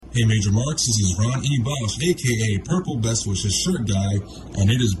Hey Major Marks, this is Ron E. Bosch, aka Purple Best Wishes Shirt Guy, and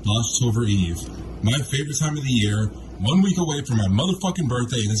it is Boschtober Eve. My favorite time of the year, 1 week away from my motherfucking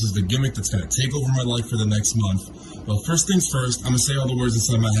birthday, and this is the gimmick that's gonna take over my life for the next month. Well, first things first, I'm gonna say all the words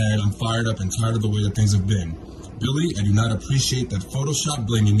inside my head. I'm fired up and tired of the way that things have been. Billy, I do not appreciate that Photoshop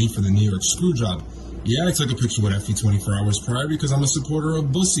blaming me for the New York screw job. Yeah, I took a picture with Effie 24 hours prior because I'm a supporter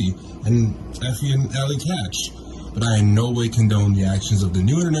of Bussy and Effie and Allie Catch. But I in no way condone the actions of the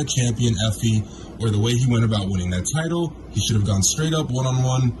new internet champion, Effie, or the way he went about winning that title. He should have gone straight up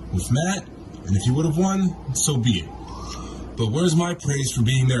one-on-one with Matt, and if he would have won, so be it. But where's my praise for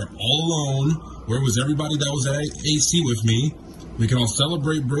being there all alone? Where was everybody that was at AC with me? We can all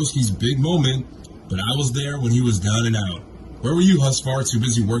celebrate Broski's big moment, but I was there when he was down and out. Where were you, Husfar, too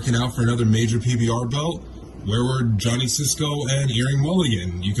busy working out for another major PBR belt? Where were Johnny Cisco and Earring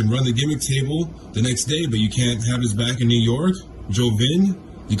Mulligan? You can run the gimmick table the next day, but you can't have his back in New York. Joe Vin,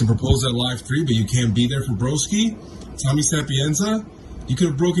 you can propose at Live 3, but you can't be there for Broski. Tommy Sapienza, you could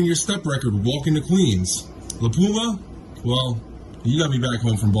have broken your step record walking to Queens. La Puma, well, you got me back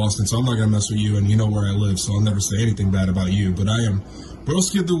home from Boston, so I'm not going to mess with you, and you know where I live, so I'll never say anything bad about you. But I am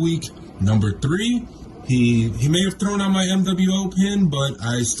Broski of the Week, number 3. He may have thrown out my MWO pin, but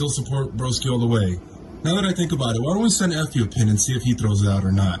I still support Broski all the way. Now that I think about it, why don't we send Effie a pin and see if he throws it out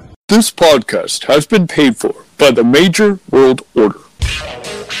or not? This podcast has been paid for by the Major World Order.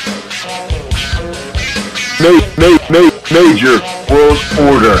 Major World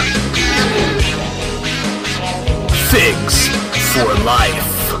Order. Figs for life.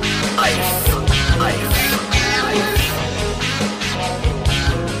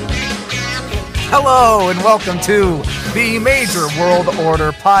 Hello and welcome to the Major World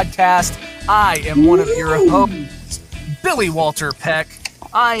Order podcast. I am one of your hosts, Billy Walter Peck.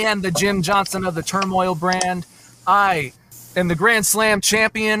 I am the Jim Johnson of the Turmoil brand. I am the Grand Slam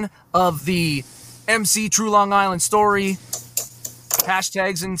champion of the MC True Long Island Story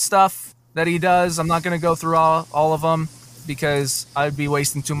hashtags and stuff that he does. I'm not going to go through all of them because I'd be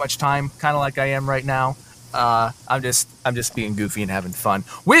wasting too much time, kind of like I am right now. I'm just being goofy and having fun.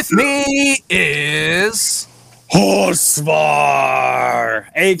 With me is Husvar,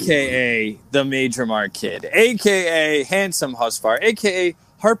 a.k.a. the Major Mark Kid, a.k.a. Handsome Husvar, a.k.a.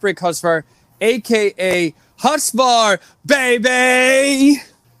 Heartbreak Husvar, a.k.a. Husvar, baby!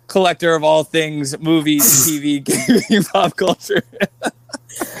 Collector of all things movies, TV, gaming, pop culture.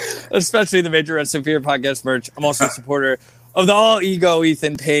 Especially the Major Wrestling Fear podcast merch. I'm also a supporter of the all-ego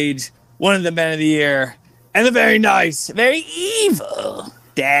Ethan Page, one of the men of the year, and the very nice, very evil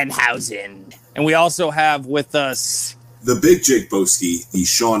Danhausen. And we also have with us the big Jake Boski, the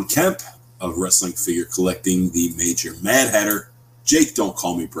Sean Kemp of Wrestling Figure Collecting, the Major Mad Hatter. Jake, don't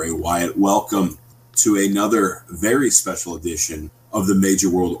call me Bray Wyatt. Welcome to another very special edition of the Major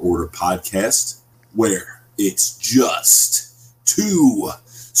World Order podcast, where it's just too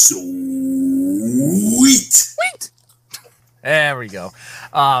sweet. There we go.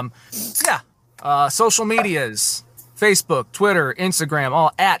 Social medias. Facebook, Twitter, Instagram,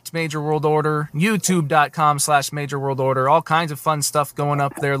 all at Major World Order, youtube.com/Major World Order, all kinds of fun stuff going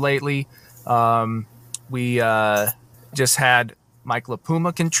up there lately. We just had Mike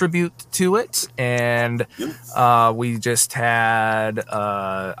LaPuma contribute to it, and we just had,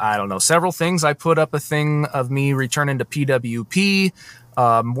 several things. I put up a thing of me returning to PWP,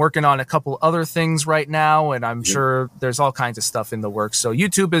 working on a couple other things right now, and I'm sure there's all kinds of stuff in the works. So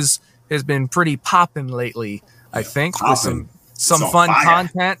YouTube has been pretty popping lately. I think with some fun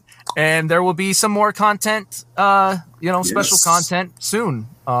content, and there will be some more content, special content soon.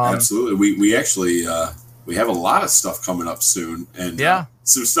 Absolutely. We actually we have a lot of stuff coming up soon, and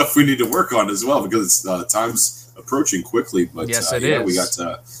some stuff we need to work on as well because time's approaching quickly. But yes, it is. We got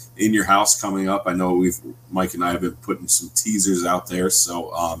In Your House coming up. I know Mike and I have been putting some teasers out there,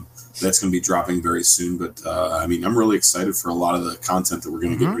 so that's going to be dropping very soon. But I'm really excited for a lot of the content that we're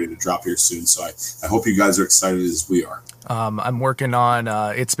going to get ready to drop here soon. So I hope you guys are excited as we are. I'm working on.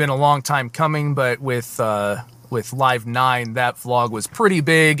 It's been a long time coming, but with Live 9, that vlog was pretty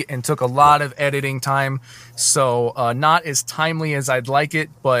big and took a lot of editing time. So not as timely as I'd like it,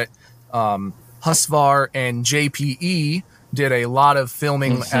 but Husvar and JPE did a lot of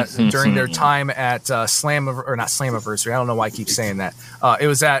filming during their time at not Slammiversary. I don't know why I keep saying that. It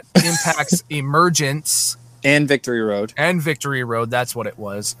was at Impact's Emergence and Victory Road. That's what it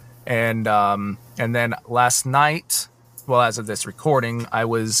was. And then last night, well, as of this recording, I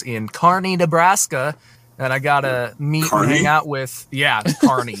was in Kearney, Nebraska, and I got to meet and hang out with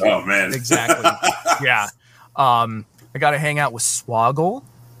Kearney. Oh man, exactly. Yeah, I got to hang out with Swoggle,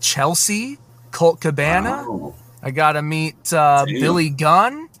 Chelsea, Colt Cabana. Wow. I got to meet Billy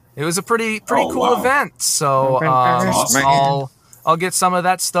Gunn, It was a pretty Oh, cool wow. event. So Awesome. I'll get some of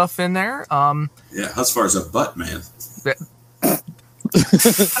that stuff in there. Yeah, Husfar's a butt man.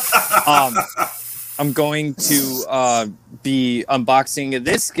 I'm going to be unboxing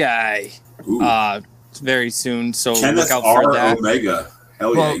this guy Ooh. very soon. So Kenneth look out R. for that. Omega.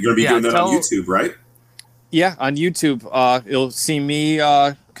 Hell yeah. Well, You're going to be yeah, doing that on tell- YouTube, right? Yeah, on YouTube, you'll see me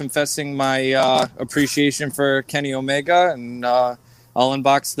confessing my appreciation for Kenny Omega, and I'll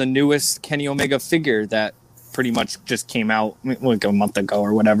unbox the newest Kenny Omega figure that pretty much just came out like a month ago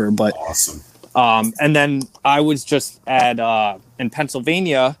or whatever. But Awesome. and then I was just at in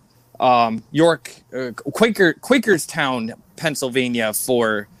Pennsylvania, Quakerstown, Pennsylvania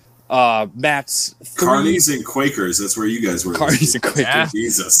for Matt's Carnies and Quakers. That's where you guys were. Carnies and Quakers. Yeah.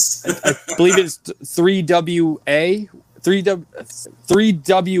 Jesus. I believe it's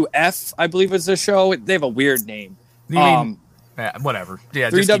 3WF, I believe is the show. They have a weird name. You mean, whatever. Yeah,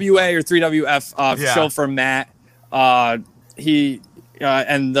 just keep 3WA or 3WF Yeah. show for Matt. He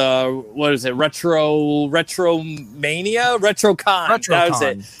and the what is it? Retromania? Retrocon. That was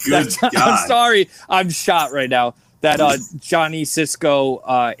it. Good God. I'm sorry. I'm shot right now. That Johnny, Cisco,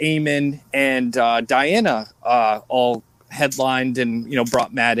 Eamon, and Diana all headlined and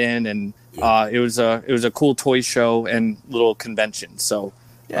brought Matt in, and it was a cool toy show and little convention. So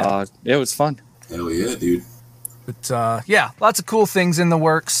it was fun. Hell yeah, dude. But lots of cool things in the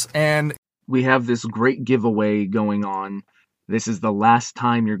works, and we have this great giveaway going on. This is the last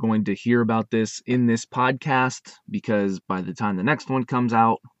time you're going to hear about this in this podcast, because by the time the next one comes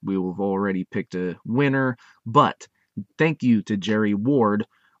out, we will have already picked a winner. But thank you to Jerry Ward.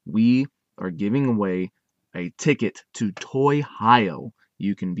 We are giving away a ticket to Toy-Hio.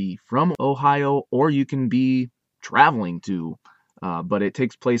 You can be from Ohio or you can be traveling to, but it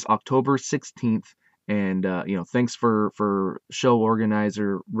takes place October 16th. And, thanks for show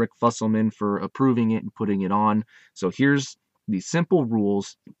organizer Rick Fusselman for approving it and putting it on. So here's the simple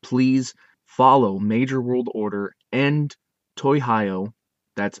rules. Please follow Major World Order and Toy-Hio.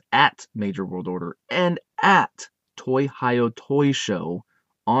 That's at Major World Order and at Toy-Hio Toy Show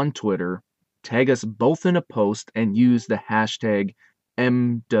on Twitter. Tag us both in a post and use the hashtag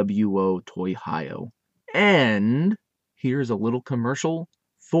MWO Toy-Hio. And here's a little commercial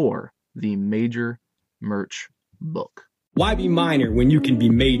for the Major Merch book. Why be minor when you can be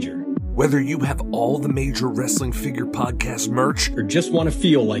major? Whether you have all the Major Wrestling Figure Podcast merch Or just want to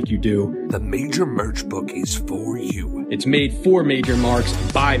feel like you do, the Major Merch Book is for you. it's made for major marks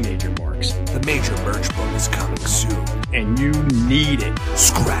by major marks, The Major Merch Book is coming soon. and you need it.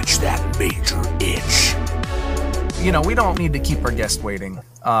 Scratch that major itch. We don't need to keep our guest waiting.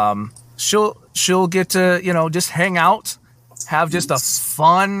 She'll get to, just hang out, have just a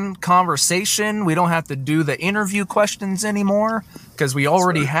fun conversation. We don't have to do the interview questions anymore because we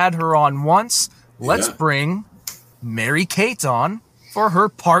already had her on once. Let's bring Mary Kate on for her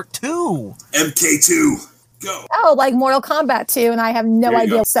part 2. MK2. Go. Oh, like Mortal Kombat 2, and I have no There you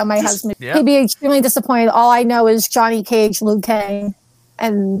idea. go. So my Just- husband, Yeah. he'd be extremely disappointed. All I know is Johnny Cage, Liu Kang,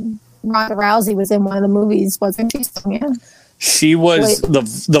 and Ronda Rousey was in one of the movies, wasn't she? So, yeah. She was Wait.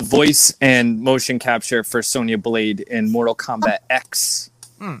 the voice and motion capture for Sonya Blade in Mortal Kombat X.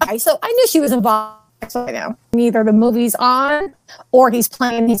 Okay, so I knew she was involved. So I know either the movie's on or he's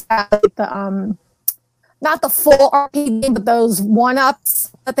playing. He's got the not the full RPG, but those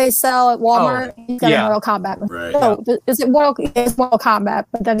 1-ups that they sell at Walmart. He's got yeah. a Mortal Kombat. Right. So is it it's Mortal Kombat?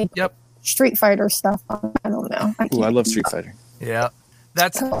 But then he Yep. Street Fighter stuff. I don't know. Ooh, I love Street Fighter. Yeah.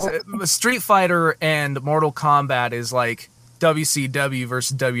 That's Street Fighter and Mortal Kombat is like WCW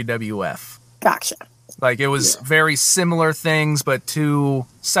versus WWF. Gotcha. Like it was very similar things, but two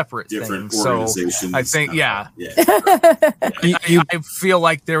separate Different things. So organizations. I think, yeah. You- I feel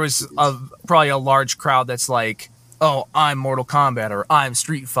like there was probably a large crowd that's like, oh, I'm Mortal Kombat or I'm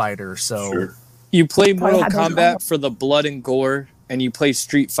Street Fighter. So Sure. You play Mortal had those Kombat for the blood and gore, and you play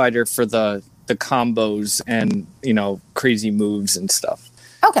Street Fighter for the combos and crazy moves and stuff.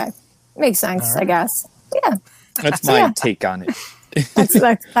 Okay, makes sense. I guess. Yeah, That's my take on it.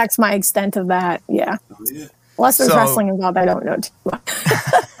 that's my extent of that. Yeah. Oh, yeah. Unless there's So- wrestling involved, I don't know too much.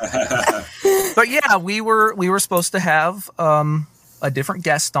 but yeah, we were supposed to have a different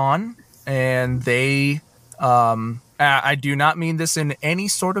guest on, and they I do not mean this in any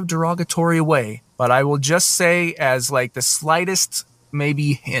sort of derogatory way, but I will just say as like the slightest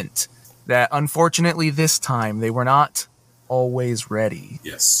maybe hint that unfortunately this time they were not always ready.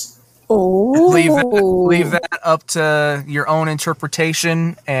 Yes. Oh, Leave that up to your own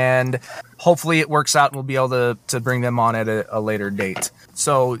interpretation, and hopefully it works out and we'll be able to bring them on at a later date.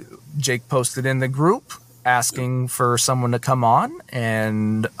 So Jake posted in the group asking for someone to come on,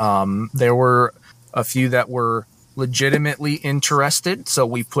 and there were a few that were legitimately interested, so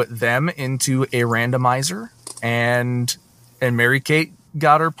we put them into a randomizer, and Mary Kate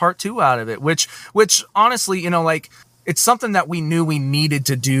got her part 2 out of it, which honestly, you know, like, it's something that we knew we needed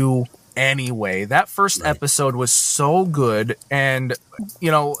to do anyway. That first episode was so good, and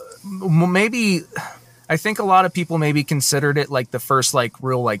you know, maybe I think a lot of people maybe considered it like the first like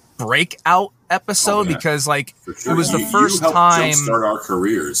real like breakout episode, because like it was the first time start our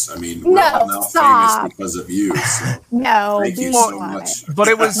careers. I mean, we're all now famous because of you. So thank you so much. But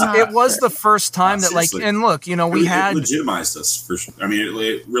it was the first time that like, and look, you know, we had legitimized us for sure. I mean,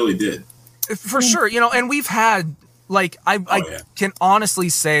 it really did for sure. You know, and we've had. Like, I can honestly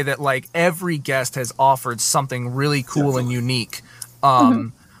say that, like, every guest has offered something really cool and unique.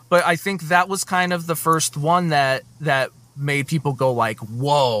 But I think that was kind of the first one that made people go, like,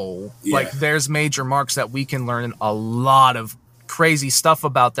 whoa. Yeah. Like, there's major marks that we can learn a lot of crazy stuff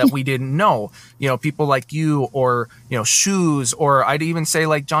about that we didn't know. You know, people like you or, you know, Shoes, or I'd even say,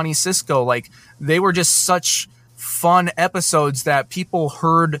 like, Johnny Cisco. Like, they were just such fun episodes that people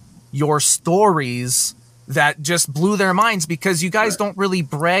heard your stories that just blew their minds, because you guys don't really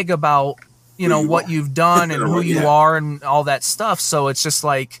brag about, you know, what you've done and who you are and all that stuff. So it's just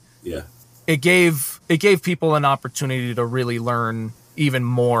like, it gave people an opportunity to really learn even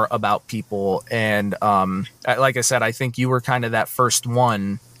more about people. And like I said, I think you were kind of that first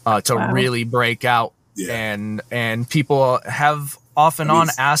one to really break out, and people have off and on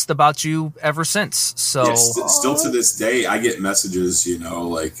asked about you ever since. So still to this day, I get messages, you know,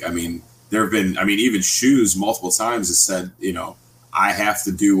 like, I mean, there have been, I mean, even Shoes multiple times has said, you know, I have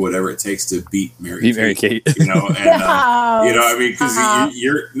to do whatever it takes to beat Mary Kate. You know, and, you know, I mean, because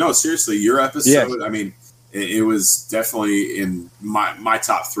you're, no, seriously, your episode, I mean, it was definitely in my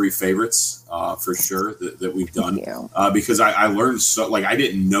top 3 favorites for sure that we've done. Because I learned so, like, I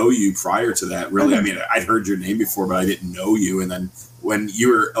didn't know you prior to that, really. I mean, I'd heard your name before, but I didn't know you. And then when you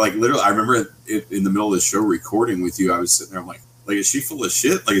were, like, literally, I remember in the middle of the show recording with you, I was sitting there, I'm like, is she full of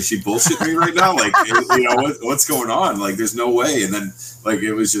shit? Like, is she bullshitting me right now? Like, you know, what's going on? Like, there's no way. And then, like,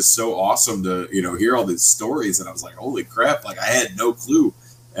 it was just so awesome to, you know, hear all these stories. And I was like, holy crap. Like, I had no clue.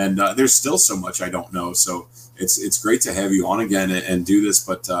 And there's still so much I don't know. So it's great to have you on again and do this.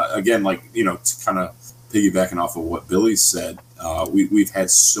 But again, like, you know, to kind of piggybacking off of what Billy said, we've had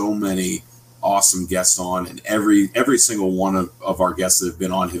so many awesome guests on, and every single one of our guests that have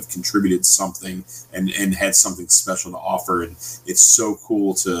been on have contributed something and had something special to offer. And it's so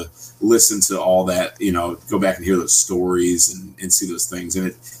cool to listen to all that, you know, go back and hear those stories and see those things.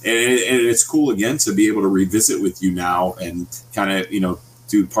 And it's cool again to be able to revisit with you now and kind of, you know,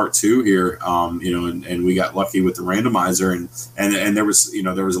 do part 2 here, you know, and we got lucky with the randomizer, and there was, you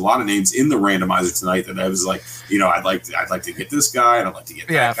know, there was a lot of names in the randomizer tonight that I was like, you know, I'd like to get this guy, and I'd like to get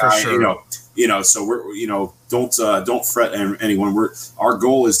that guy, for sure. You know, so we're, you know, don't fret anyone. Our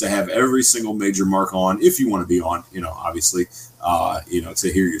goal is to have every single major mark on, if you want to be on, you know, obviously, you know,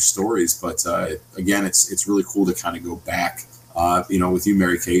 to hear your stories. But again, it's really cool to kind of go back, you know, with you,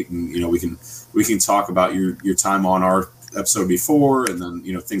 Mary Kate, and, you know, we can talk about your time on our episode before, and then,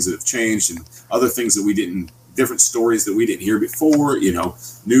 you know, things that have changed and other things that different stories that we didn't hear before, you know,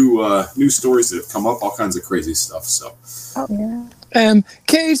 new stories that have come up, all kinds of crazy stuff. So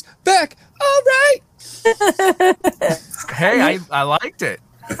MK's back. All right. Hey, I liked it.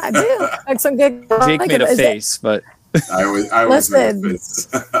 I do. Like some good. Jake made a face, but I always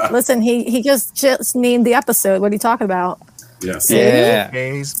listen. He just named the episode. What are you talking about? Yes. Yeah.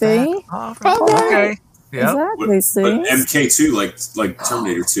 See? Okay. Yeah. Exactly. See? But MK2, like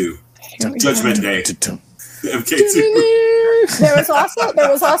Terminator 2, Judgment Day. MK2. There was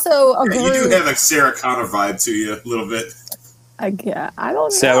also a group. You do have a Sarah Connor vibe to you a little bit. Yeah, I don't know.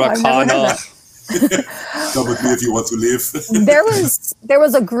 Sarah Connor. Come with me if you want to live. There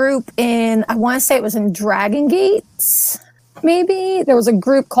was a group in, I want to say it was in Dragon Gates, maybe. There was a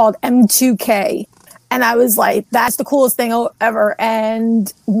group called M2K. And I was like, that's the coolest thing ever.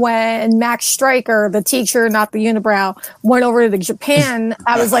 And when Max Stryker, the teacher, not the unibrow, went over to Japan,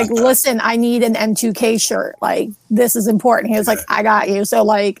 I was like, listen, I need an M2K shirt. Like, this is important. He was like, I got you. So,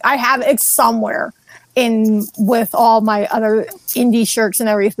 like, I have it somewhere with all my other indie shirts and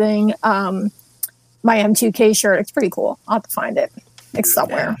everything. My M2K shirt, it's pretty cool. I'll have to find it. It's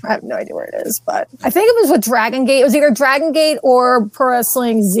somewhere. I have no idea where it is, but I think it was with Dragon Gate. It was either Dragon Gate or Pro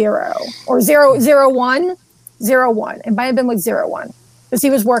Wrestling 0 or 001. It might have been with 01 because he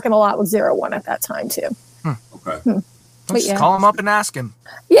was working a lot with 01 at that time too. Okay. Let's call him up and ask him.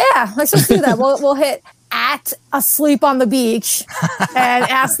 Yeah, let's just do that. We'll hit asleep on the beach and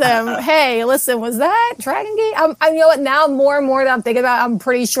asked them, "Hey, listen, was that Dragon Gate?" I you know what? Now more and more that I'm thinking about, I'm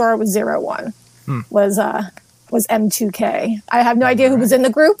pretty sure it was 01. Was M2K. I have no idea who was in the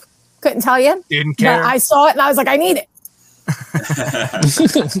group. Couldn't tell you. Didn't care. But I saw it and I was like, I need it.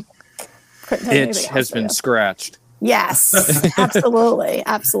 Itch has been scratched. Yes, absolutely,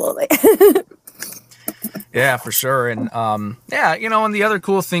 absolutely. Yeah, for sure. And yeah, you know, and the other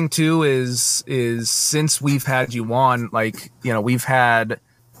cool thing too is since we've had you on, like, you know, we've had,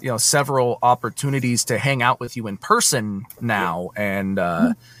 you know, several opportunities to hang out with you in person now, and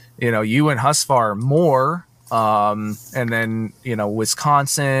you know, you and Husfar more, and then, you know,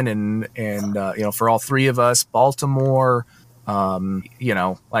 Wisconsin and you know, for all three of us, Baltimore. You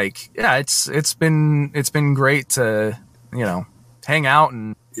know, like, yeah, it's been great to, you know, hang out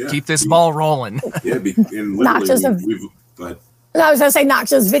and keep this ball rolling. Yeah, and Not just but I was gonna say not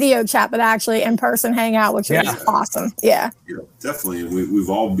just video chat, but actually in person hang out, which is awesome. Yeah, definitely, and we've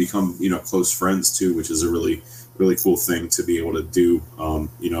all become, you know, close friends too, which is a really cool thing to be able to do.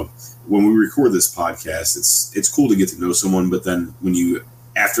 You know, when we record this podcast, it's cool to get to know someone, but then when you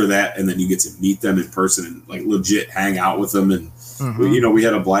after that, and then you get to meet them in person and like legit hang out with them, and you know, we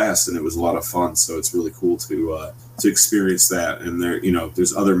had a blast and it was a lot of fun. So it's really cool to experience that. And there, you know,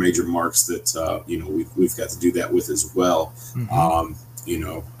 there's other major marks that you know, we've got to do that with as well. You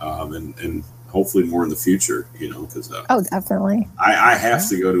know, and hopefully more in the future. You know, because oh, definitely. I have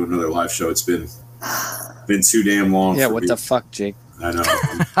to go to another live show. It's been too damn long. Yeah, for what me. the fuck, Jake? I know.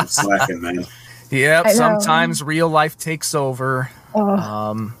 I'm slacking, man. Yep. Sometimes real life takes over.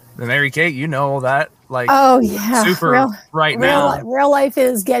 And Mary Kate, you know that, like, super now. Real life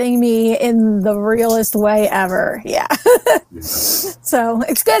is getting me in the realest way ever. Yeah. So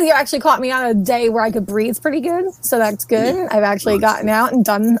it's good. You actually caught me on a day where I could breathe pretty good. So that's good. Yeah. I've actually gotten out and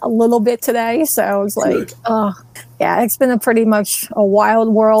done a little bit today. So I was like, yeah, it's been pretty much a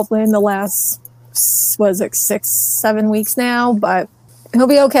wild whirlwind the last, 6-7 weeks now, but it'll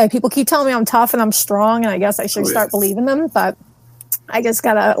be okay. People keep telling me I'm tough and I'm strong, and I guess I should start believing them, but I just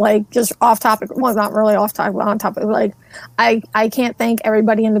gotta, like, just off topic. Well, not really off topic, but on topic. Like, I can't thank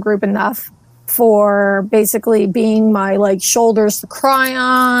everybody in the group enough for basically being my, like, shoulders to cry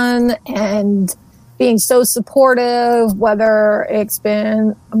on and being so supportive, whether it's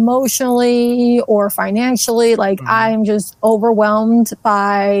been emotionally or financially. Like, I'm just overwhelmed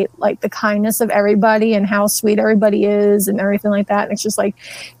by, like, the kindness of everybody and how sweet everybody is and everything like that. And it's just like,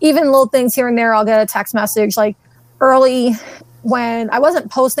 even little things here and there, I'll get a text message, like, early when I wasn't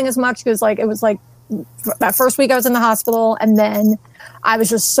posting as much, because, like, it was like that first week I was in the hospital, and then I was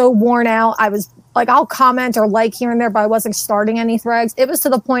just so worn out. I was like, I'll comment or like here and there, but I wasn't starting any threads. It was to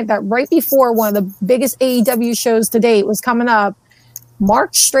the point that right before one of the biggest AEW shows to date was coming up,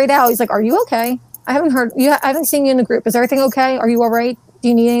 Mark straight out, he's like, "Are you okay? I haven't seen you in the group. Is everything okay? Are you all right? Do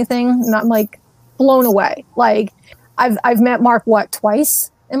you need anything?" And I'm like blown away. Like, I've met Mark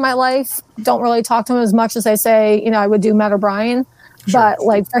twice in my life. Don't really talk to him as much as I say, you know, I would do Matt O'Brien. But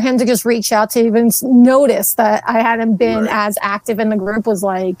like, for him to just reach out to even notice that I hadn't been as active in the group was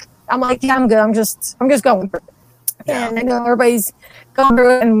like, I'm like, yeah, I'm good. I'm just going through it. And I know everybody's going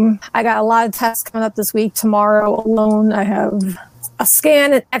through it, and I got a lot of tests coming up this week. Tomorrow alone, I have a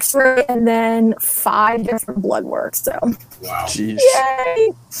scan, an x-ray, and then 5 different blood work. So wow. Jeez.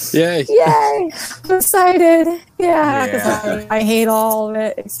 Yay. I'm excited. Yeah. I hate all of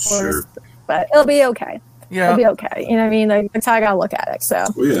it. Sure. But it'll be okay. It'll be okay. You know what I mean? Like, that's how I gotta look at it. So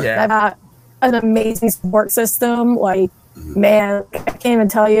I've got an amazing support system. Like, man, I can't even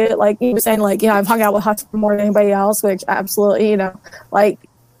tell you. Like you were saying, like, you know, I've hung out with Hudson more than anybody else, which absolutely, you know, like,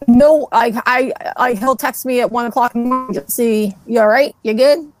 no, like, he'll text me at 1 o'clock in the morning just to see, "You all right? You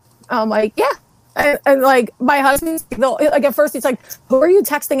good?" I'm like, yeah. And like, my husband, like, at first he's like, "Who are you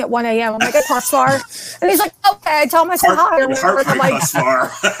texting at 1 a.m.? I'm like, "It's Husfar." And he's like, "Okay." I tell him I said hi. I'm like,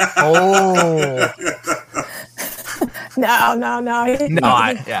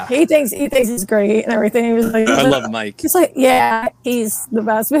 No. He thinks he's great and everything. He was like, I love Mike. He's like, yeah, he's the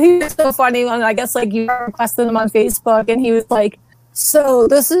best. But he was so funny. And I guess, like, you requested him on Facebook, and he was like, "So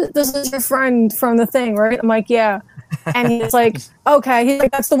this is your friend from the thing, right?" I'm like, "Yeah." And he's like, "Okay." He's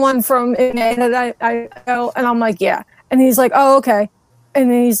like, "That's the one from," and I go, and I'm like, "Yeah." And he's like, "Oh, okay."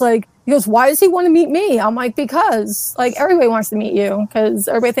 And then he goes, "Why does he want to meet me?" I'm like, "Because, like, everybody wants to meet you because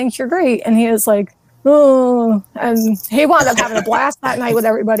everybody thinks you're great." And he was like, "Oh," and he wound up having a blast that night with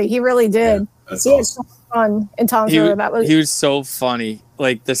everybody. He really did. Yeah, that's awesome. Had so much fun in Tom's River. He was so funny.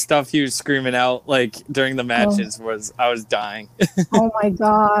 Like, the stuff he was screaming out, like, during the matches I was dying. Oh my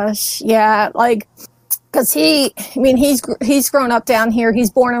gosh. Yeah. Like, because he's grown up down here. He's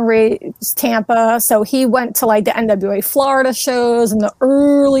born and raised Tampa, so he went to like the NWA Florida shows and the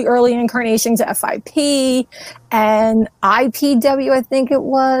early incarnations of FIP and IPW, I think it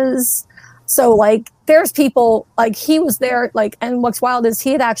was. So like, there's people like he was there. Like, and what's wild is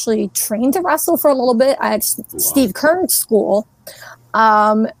he had actually trained to wrestle for a little bit at Steve Kern's school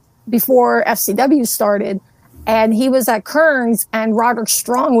before FCW started, and he was at Kern's, and Roderick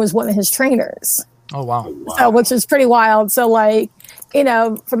Strong was one of his trainers. Oh, wow. So, which is pretty wild. So, like, you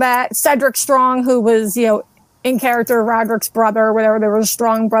know, for that, Cedric Strong, who was, you know, in character Roderick's brother or whatever, there were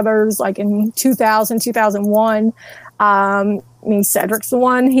Strong brothers, like in 2000, 2001. I mean, Cedric's the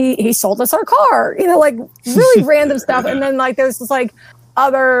one, he sold us our car, you know, like really random stuff. And then, like, there's this, like,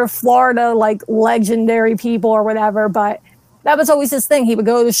 other Florida, like, legendary people or whatever. But that was always his thing. He would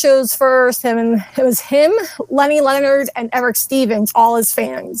go to shows first. It was him, Lenny Leonard, and Eric Stevens, all his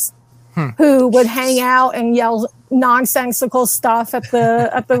fans. Who would hang out and yell nonsensical stuff at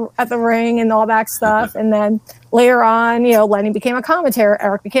the ring and all that stuff. And then later on, you know, Lenny became a commentator,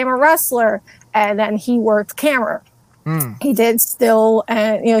 Eric became a wrestler, and then he worked camera. He did still,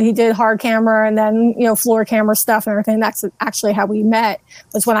 and you know, he did hard camera and then, you know, floor camera stuff and everything. That's actually how we met,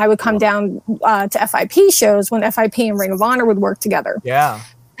 was when I would come down to FIP shows when FIP and Ring of Honor would work together. Yeah.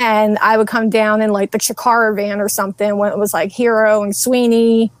 And I would come down in like the Chikara van or something when it was like Hero and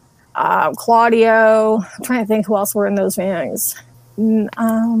Sweeney, Claudio. I'm trying to think who else were in those vans.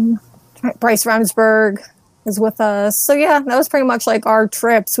 Bryce Remsburg was with us. So yeah, that was pretty much like our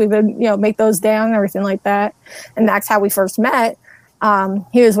trips. We would, you know, make those down and everything like that. And that's how we first met.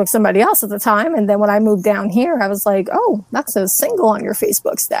 He was with somebody else at the time. And then when I moved down here, I was like, oh, that says single on your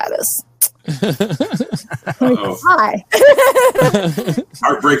Facebook status. Hi.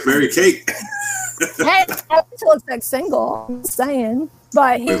 Heartbreak Mary Kate. Hey, that looks like single. I'm saying.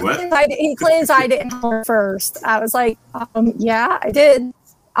 But he claims I didn't have her first. I was like, yeah, I did.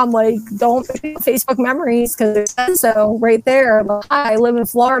 I'm like, don't Facebook memories because it says so right there. But hi, I live in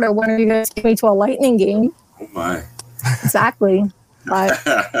Florida. When are you going to take me to a Lightning game? Oh my! Exactly. But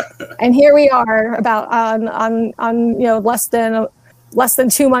and here we are, about on you know, less than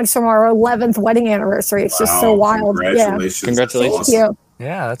 2 months from our 11th wedding anniversary. It's just so wild. Congratulations! Yeah. Congratulations! Thank you.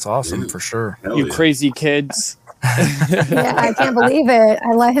 Yeah, that's awesome for sure. You crazy kids. Yeah, I can't believe it.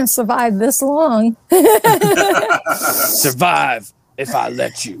 I let him survive this long. Survive if I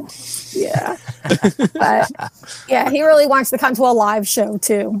let you. Yeah. But yeah, he really wants to come to a live show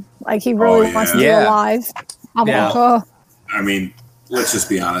too. Like he really wants to do a live. I'm like, oh. I mean, let's just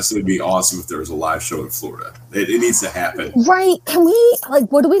be honest. It would be awesome if there was a live show in Florida. It needs to happen. Right. Can we,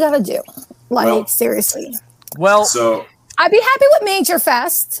 like, what do we got to do? Like, seriously. Well, so I'd be happy with Major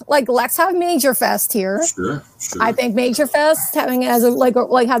Fest. Like, let's have Major Fest here. Sure. I think Major Fest, having it as like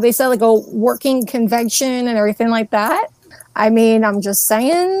how they said, like a working convention and everything like that. I mean, I'm just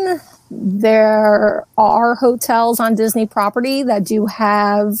saying there are hotels on Disney property that do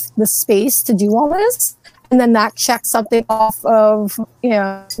have the space to do all this. And then that checks something off of, you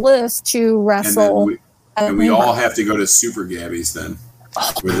know, list to wrestle. And we all have to go to Super Gabby's then.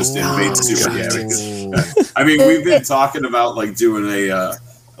 We just invade Super Gabby's. I mean, we've been talking about like doing a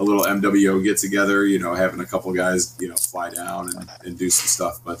little MWO get together, you know, having a couple guys, you know, fly down and do some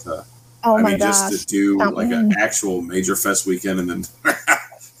stuff. But I mean, just to do like an actual Major Fest weekend, and then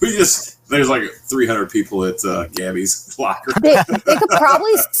there's like 300 people at Gabby's locker. They could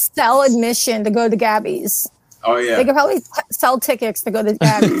probably sell admission to go to Gabby's. Oh yeah, they could probably sell tickets to go to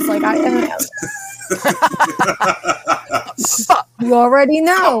Gabby's. Like you already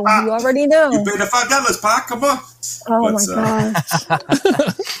know. You already know. You paid $5, Pa. Come on. Oh my gosh.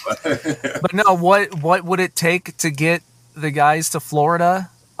 But no, what would it take to get the guys to Florida?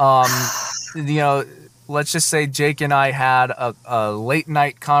 You know, let's just say Jake and I had a late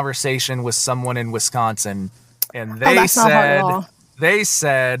night conversation with someone in Wisconsin, and they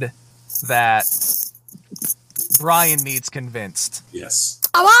said that Brian needs convinced. Yes.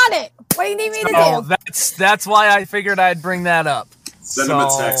 I'm on it. What do you need me to do? That's why I figured I'd bring that up. Send him a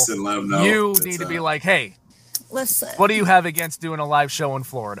text and let him know. You need to be like, hey, listen. What do you have against doing a live show in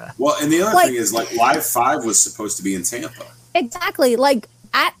Florida? Well, and the other thing is, like, Live 5 was supposed to be in Tampa. Exactly. Like,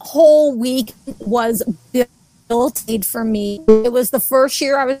 that whole week was built for me. It was the first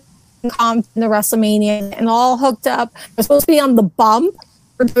year I was in the WrestleMania and all hooked up. I was supposed to be on the bump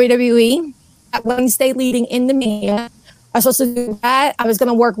for WWE that Wednesday leading into Mania. I was supposed to do that. I was going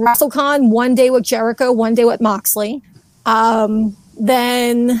to work WrestleCon one day with Jericho, one day with Moxley.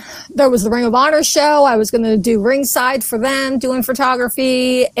 Then there was the Ring of Honor show. I was going to do ringside for them, doing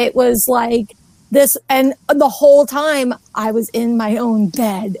photography. It was like this. And the whole time I was in my own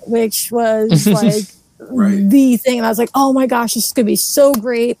bed, which was like the thing. And I was like, oh my gosh, this is going to be so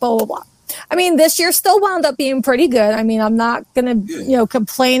great, blah, blah, blah. I mean, this year still wound up being pretty good. I mean, I'm not going to,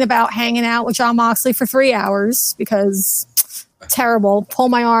 complain about hanging out with Jon Moxley for 3 hours because terrible. Pull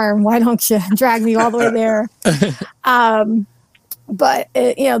my arm. Why don't you drag me all the way there? But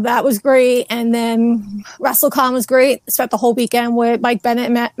that was great. And then WrestleCon was great. Spent the whole weekend with Mike Bennett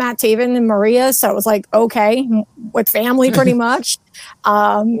and Matt Taven and Maria. So it was like, okay, with family pretty much.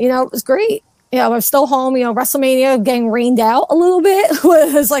 It was great. I'm still home, WrestleMania getting rained out a little bit.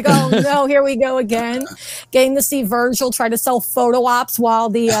 was like, oh no, here we go again. Getting to see Virgil try to sell photo ops while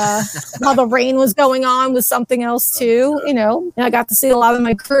the rain was going on was something else too, And I got to see a lot of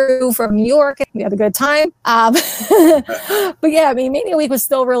my crew from New York. We had a good time. But yeah, I mean, Mania Week was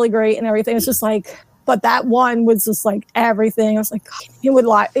still really great and everything. It's just like, but that one was just like everything. I was like, God, he would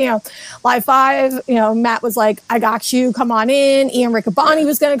Live 5, Matt was like, I got you, come on in. Ian Riccaboni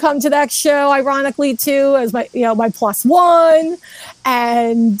was going to come to that show, ironically, too, as my +1.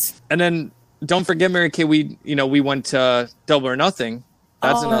 And then don't forget, Mary Kay, we went to Double or Nothing.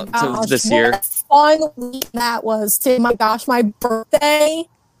 That's this year. Fun week that was, too. My gosh, my birthday.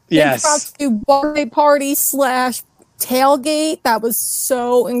 Yes. Birthday party / tailgate. That was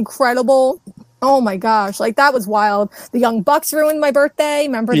so incredible. Oh my gosh, like that was wild. The Young Bucks ruined my birthday.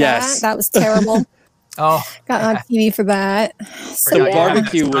 Remember that? That was terrible. Got on TV for that. So,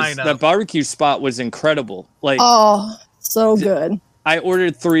 the barbecue spot was incredible. Like, oh, so good. I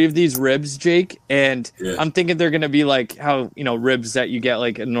ordered 3 of these ribs, Jake, and I'm thinking they're gonna be like how ribs that you get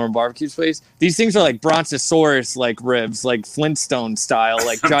like at a normal barbecue place. These things are like Brontosaurus like ribs, like Flintstone style,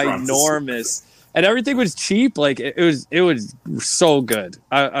 like ginormous, and everything was cheap. Like it was so good.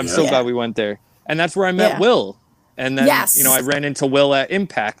 I'm so glad we went there. And that's where I met Will. And then, I ran into Will at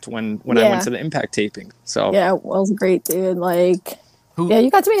Impact when I went to the Impact taping. So yeah, Will's a great dude. Like, you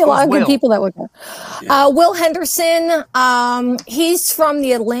got to meet a lot of good people that would know. Will Henderson, he's from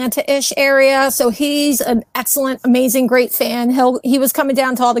the Atlanta-ish area. So he's an excellent, amazing, great fan. He was coming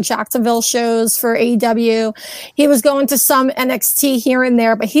down to all the Jacksonville shows for AEW. He was going to some NXT here and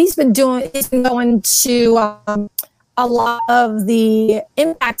there, but he's been going to a lot of the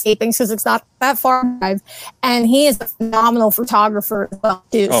Impact tapings because it's not that far drive, and he is a phenomenal photographer as well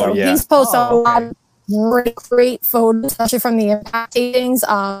too. He's posted a lot of great photos, especially from the Impact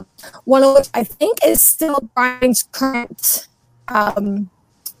tapings. One of which I think is still Brian's current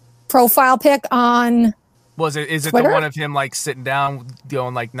profile pic on. Is it Twitter? The one of him like sitting down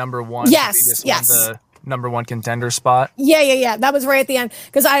going like number 1? Yes. The number 1 contender spot. Yeah. That was right at the end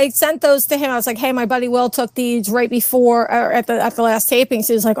because I sent those to him. I was like, "Hey, my buddy Will took these right before or at the last taping."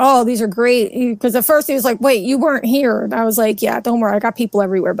 So he was like, "Oh, these are great." Because at first he was like, "Wait, you weren't here?" And I was like, "Yeah, don't worry, I got people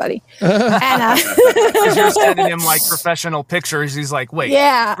everywhere, buddy." And you're sending him like professional pictures. He's like, "Wait,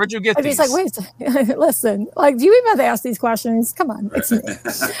 where'd you get these?" He's like, "Wait, listen, like, do you even have to ask these questions? Come on, it's me."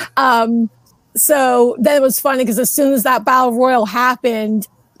 So then it was funny because as soon as that Battle Royal happened,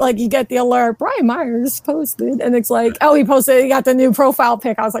 like you get the alert, Brian Myers posted, and it's like, oh, he got the new profile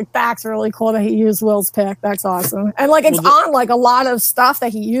pic. I was like, that's really cool that he used Will's pic. That's awesome. And like it's on like a lot of stuff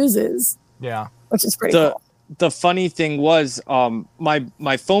that he uses. Yeah. Which is pretty cool. The funny thing was,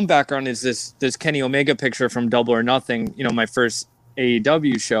 my phone background is this Kenny Omega picture from Double or Nothing, my first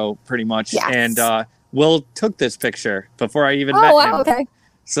AEW show pretty much. Yes. And Will took this picture before I even met him. Okay.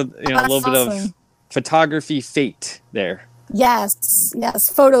 So a little bit of photography fate there. Yes,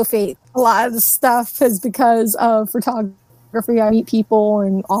 photo fate. A lot of the stuff is because of photography. I meet people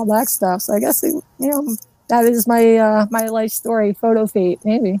and all that stuff. So I guess that is my my life story. Photo fate,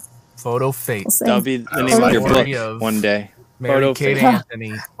 maybe. Photo fate. We'll That'll be the name of your book one day. Mary Kate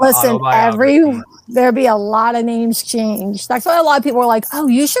Anthony. Listen, there'd be a lot of names changed. That's why a lot of people were like, "Oh,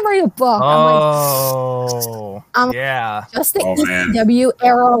 you should write a book." Yeah. Just the ECW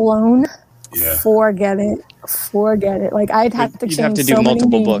era alone. Yeah. Forget it. Like I'd have to change. You'd have to do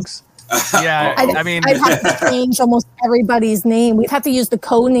multiple books. Yeah, I'd have to change almost everybody's name. We'd have to use the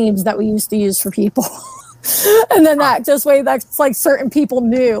code names that we used to use for people. And then that's like certain people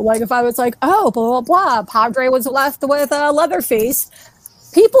knew. Like if I was like, oh, blah, blah, blah, Padre was left with Leatherface.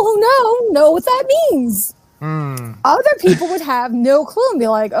 People who know what that means. Other people would have no clue and be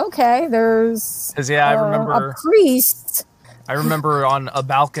like, okay, there's I remember a priest. I remember on a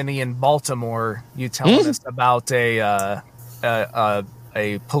balcony in Baltimore, you telling us about a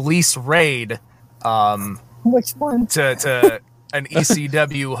police raid. Which one? To an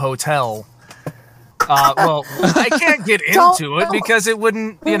ECW hotel. Well, I can't get into it because it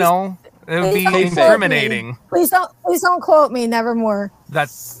wouldn't, it would be incriminating. Please don't quote me. Nevermore.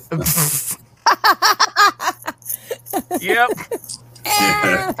 That's. Yep.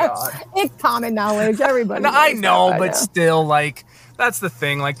 It's common knowledge. Everybody. And I knows know, that by but now. still, like, that's the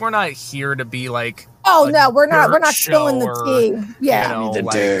thing. Like, we're not here to be like, Oh a no, we're not. We're dirt not spilling the show tea. or, Yeah. you know, The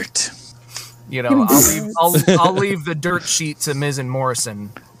like, dirt. You know, I'll leave the dirt sheet to Miz and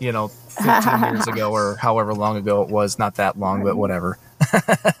Morrison. You know, 15 years ago or however long ago it was. Not that long, but whatever.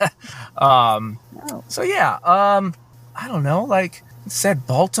 So yeah, I don't know. Like it said,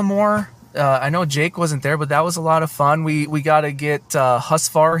 Baltimore. I know Jake wasn't there, but that was a lot of fun. We got to get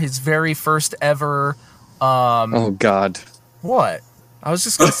Husvar his very first ever. Oh God. What? I was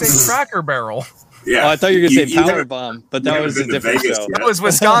just gonna say Cracker Barrel. Yeah. Oh, I thought you were gonna say you never- Powerbomb, but that was a been to different Vegas show. yet. That was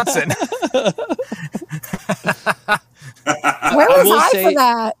Wisconsin. Where was will I say- for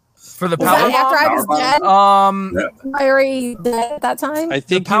that? For the Was that after I was Powerbomb. dead? Larry dead at that time. I The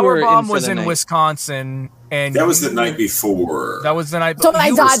think you were in Powerbomb for was the in night. Wisconsin, and That was the night before. That was the night. So I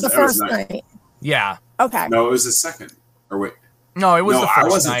you died was- the that was first nice. night. Yeah. Okay. No, it was the second. Or wait. No, it was No, the first I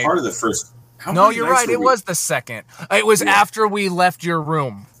wasn't night. part of the first. How No, many you're nights right. were It we- was the second. It was after we left your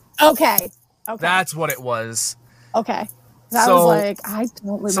room. Okay. Okay. That's what it was. Okay. I So- was like, I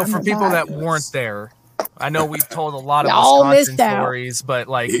don't remember. So for people that that weren't there, I know we've told a lot of Y'all Wisconsin missed out. stories, but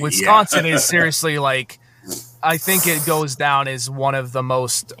like Yeah. Wisconsin is seriously like, I think it goes down as one of the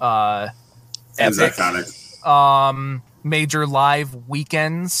most It was epic iconic. major live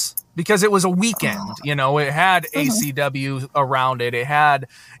weekends because it was a weekend. You know, it had ACW around it. It had,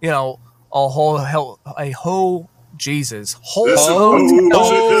 you know, a whole Jesus, whole There's some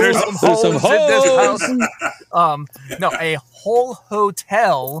there's hoes. some There's some hoes in this hoes. house. No, a whole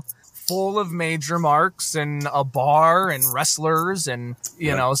hotel full of major marks and a bar and wrestlers and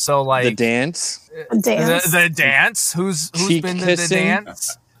you know, so like The dance. dance. the dance. Who's Cheek been to the kissing.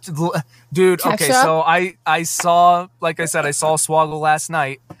 dance? Dude, okay, Ketchup? so I saw, like I said, I saw Swoggle last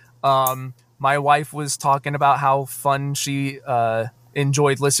night. My wife was talking about how fun she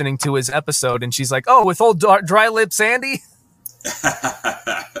enjoyed listening to his episode, and she's like, "Oh, with old dry lip Sandy."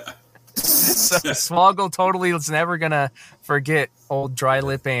 So Swoggle totally is never gonna forget old dry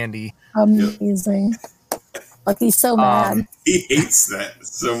lip Andy. Amazing. Like he's so mad. He hates that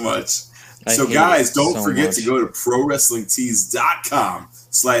so much. I So hate guys, it don't so forget much. to go to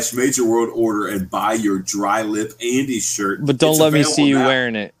prowrestlingtees.com/Major World Order and buy your dry lip Andy shirt. But don't It's let me available see you now.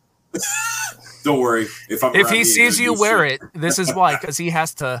 wearing it. Don't worry. If I'm If around, he ain't sees gonna you do wear shit. it, this is why, because he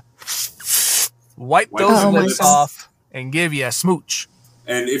has to wipe Wipe those those lips lips. off and give you a smooch.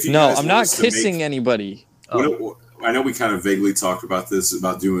 And if you No, guys I'm want not us to make- kissing anybody. I know we kind of vaguely talked about this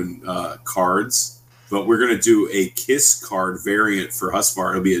about doing cards, but we're gonna do a kiss card variant for Husvar.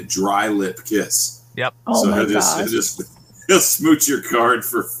 It'll be a dry lip kiss. Yep. Oh so my he'll god. he'll smooch your card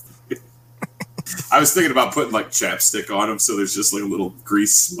for. I was thinking about putting like chapstick on him, so there's just like a little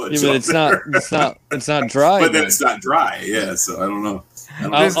grease smudge. Yeah, but on it's there. not dry. But then then. it's not dry. Yeah, so I don't know.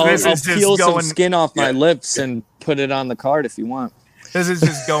 I'll, This I'll is just peel some going- skin off my Yeah. lips and put it on the card if you want. This is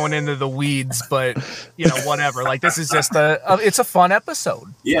just going into the weeds, but you know, whatever. Like this is just it's a fun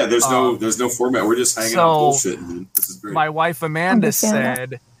episode. Yeah, there's no format. We're just hanging out bullshitting. Man. This is great. My wife Amanda Understand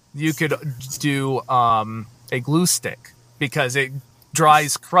said you could do a glue stick because it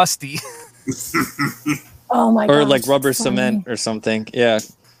dries crusty. Oh my god. Or like rubber cement or something. Yeah.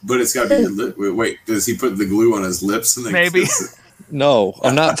 But it's got to be your lip. Wait, does he put the glue on his lips? And then Maybe. kiss it? No,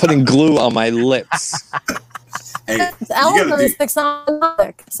 I'm not putting glue on my lips. Hey, It's you gotta Elmer's do sticks on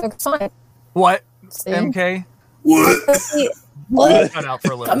automatic, so it's fine. What? See? MK? what? What? Cut out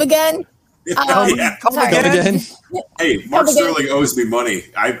for a little. Come again? Yeah. Come sorry. Come again? Hey, Mark Come again. Sterling owes me money.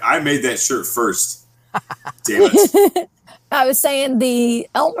 I made that shirt first. Damn it. I was saying the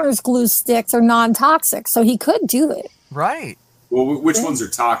Elmer's glue sticks are non-toxic, so he could do it. Right. Well, which ones are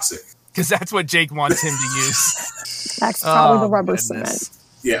toxic? Because that's what Jake wants him to use. That's probably Oh, the rubber goodness. cement.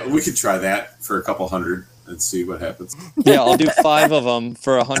 Yeah, we could try that for a couple hundred and see what happens. Yeah, I'll do 5 of them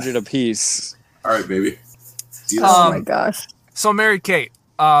for 100 apiece. All right, baby. Deal. Oh my gosh. So Mary Kate,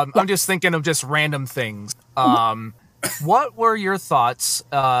 I'm just thinking of just random things. What were your thoughts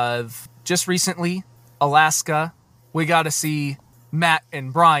of just recently, Alaska? We got to see Matt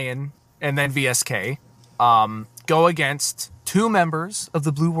and Brian and then VSK go against 2 members of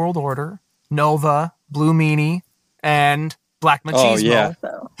the Blue World Order, Nova, Blue Meanie, and Black Machismo, Oh, yeah.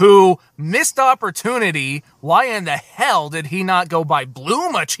 who missed opportunity. Why in the hell did he not go by Blue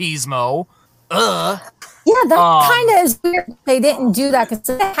Machismo? Yeah, that kind of is weird. They didn't do that because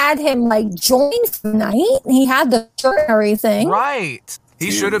they had him like join for the night. He had the shirt and everything. Right. He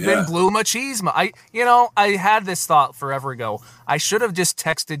Dude, should have yeah. been Blue Machismo. I had this thought forever ago. I should have just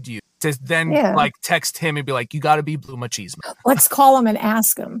texted you to then Yeah. like text him and be like, you got to be Blue Machismo. Let's call him and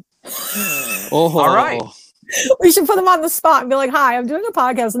ask him. Oh, All right. We should put him on the spot and be like, "Hi, I'm doing a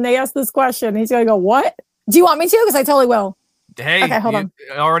podcast, and they asked this question." And he's gonna go, "What? Do you want me to? Because I totally will." Hey, Okay, hold on.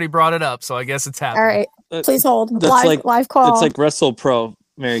 I already brought it up, so I guess it's happening. All right, please hold. That's Live call. It's like WrestlePro,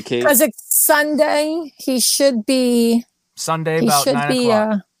 Mary Kate. Because it's Sunday. He should be. Sunday He about should 9 be.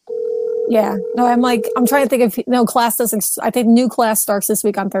 o'clock. Yeah. No, I'm trying to think if class doesn't. I think new class starts this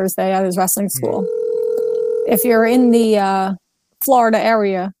week on Thursday at his wrestling school. If you're in the Florida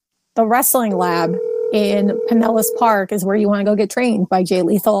area, the wrestling lab in Pinellas Park is where you want to go get trained by Jay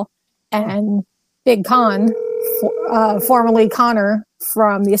Lethal and Big Con, formerly Connor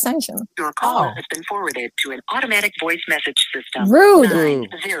from the Ascension. Your call has been forwarded to an automatic voice message system. Rude. 90.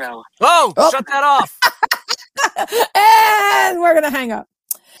 Oh, shut that off. And we're gonna hang up.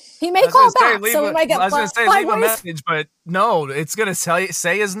 He may call back, so we might get. I was going to say leave a message, but no, it's going to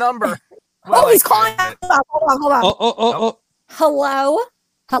say his number. Oh, he's calling. Hold on. Oh.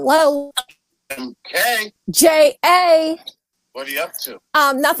 Hello. Okay. J.A. What are you up to?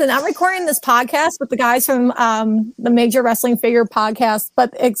 Nothing. I'm recording this podcast with the guys from the Major Wrestling Figure podcast,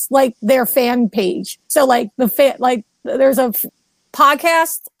 but it's like their fan page. So like there's a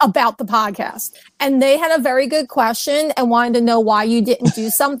podcast about the podcast, and they had a very good question and wanted to know why you didn't do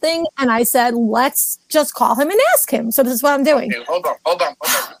something. And I said, let's just call him and ask him. So this is what I'm doing. Okay, hold on.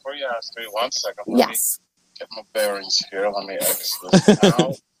 Before you ask me, 1 second. Let me get my bearings here. Let me X this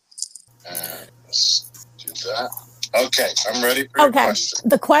out. And let's do that. Okay, I'm ready for your question.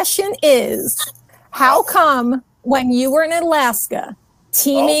 The question is, how come when you were in Alaska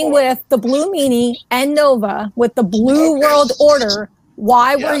teaming with the Blue Meanie and Nova with the Blue World Order,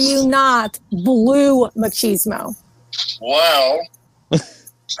 why were you not Blue Machismo? Well,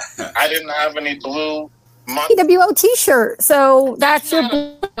 I didn't have any blue PWO t-shirt, so that's your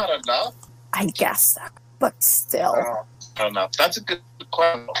blue. Not enough. I guess, but still. I don't know. That's a good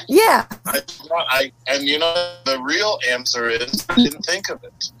question. Yeah. And you know, the real answer is I didn't think of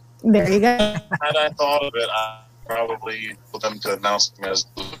it. There you go. Had I thought of it, I probably told them to announce me as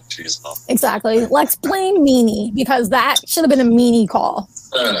Blue Machismo. Exactly. Let's blame Meanie, because that should have been a Meanie call.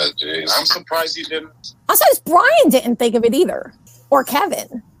 I'm surprised you didn't. I'm surprised Brian didn't think of it either, or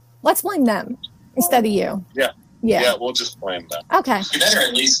Kevin. Let's blame them instead of you. Yeah. Yeah. Yeah, we'll just blame them. Okay. You better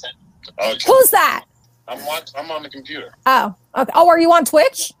at least. Okay. Who's that? I'm on the computer. Oh, okay. Oh, are you on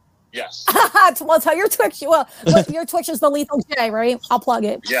Twitch? Yes. Well, tell your Twitch. Well, your Twitch is the Lethal J, right? I'll plug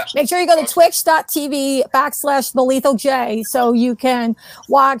it. Yeah. Make sure you go to twitch.tv/the Lethal J so you can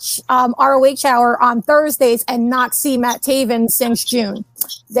watch ROH Hour on Thursdays and not see Matt Taven since June.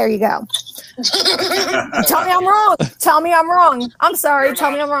 There you go. Tell me I'm wrong. Tell me I'm wrong. I'm sorry.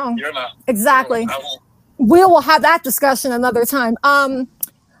 Tell me I'm wrong. You're not. Exactly. We will have that discussion another time. Oh,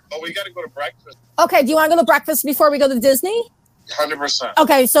 we got to go to breakfast. Okay. Do you want to go to breakfast before we go to Disney? 100%.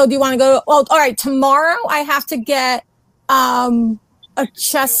 Okay, so do you want to go? Well, all right. Tomorrow I have to get a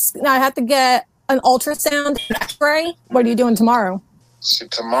chest. No, I have to get an ultrasound X-ray. What are you doing tomorrow? See,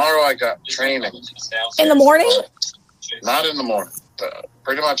 tomorrow I got training. In the morning? Not in the morning.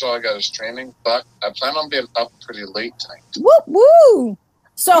 Pretty much all I got is training, but I plan on being up pretty late tonight. Woo woo!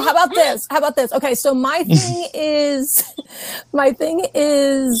 So how about this? Okay, so my thing is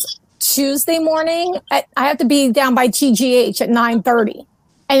Tuesday morning. I have to be down by TGH at 9:30,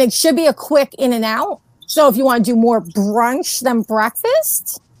 and it should be a quick in and out. So if you want to do more brunch than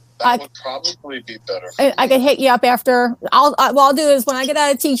breakfast, that would probably be better. I can hit you up after. What I'll do is when I get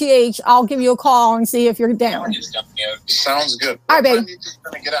out of TGH, I'll give you a call and see if you're down. Sounds good. All right, baby.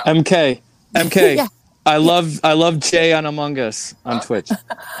 MK. Yeah. I love Jay on Among Us on Twitch.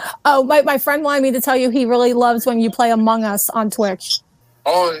 Oh, my friend wanted me to tell you he really loves when you play Among Us on Twitch.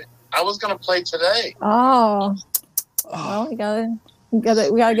 Oh, I was gonna play today. Oh, well, we gotta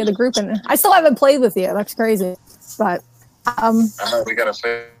get a group in. I still haven't played with you. That's crazy. But I know we gotta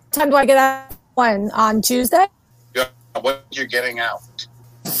play. What time do I get out? When? On Tuesday? Yeah. What you're getting out?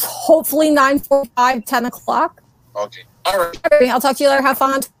 Hopefully 9:45, 10 o'clock. Okay. All right. I'll talk to you later. Have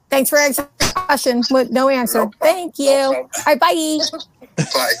fun. Thanks for answering the question with no answer. Thank you. All right, bye.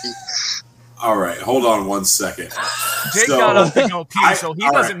 Bye. All right, hold on 1 second. Jake got up to go pee, so he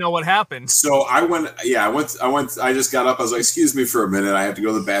doesn't know what happened. So I went. I just got up. I was like, excuse me for a minute. I have to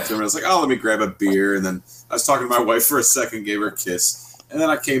go to the bathroom. And I was like, oh, let me grab a beer. And then I was talking to my wife for a second, gave her a kiss. And then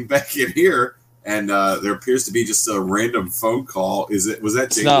I came back in here, and there appears to be just a random phone call. Was that Jay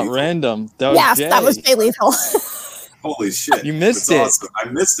It's not Lethal? Random. That was Jay. That was Jay Lethal. Holy shit. You missed That's it. awesome. I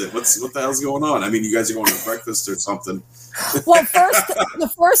missed it. What the hell's going on? I mean, you guys are going to breakfast or something. Well,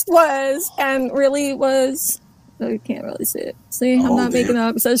 the first was, and really was You can't really see it. See, I'm not making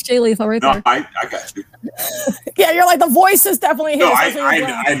up. It says Jay Lethal right there. I got you. Yeah, you're like, the voice is definitely his.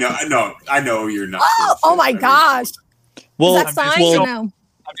 No, I know you're not. Oh my gosh. Well, is that sign or no?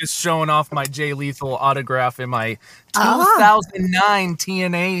 I'm just showing off my Jay Lethal autograph in my 2009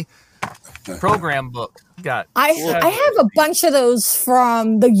 TNA program book. I have a bunch of those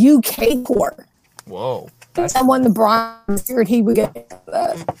from the UK tour. Whoa. And when the Brian figured he would get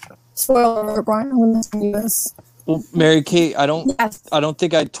spoiler alert, Brian wouldn't see this. Well, Mary Kate, I don't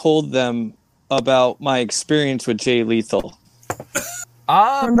think I told them about my experience with Jay Lethal.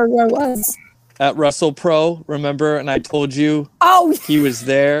 Remember where it was? At Russell Pro, remember? And I told you he was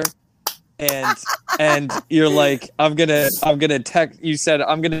there. And you're like, I'm gonna text. You said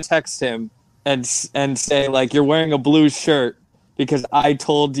I'm gonna text him and say like, you're wearing a blue shirt because I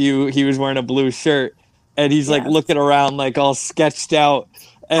told you he was wearing a blue shirt, and he's like looking around like all sketched out.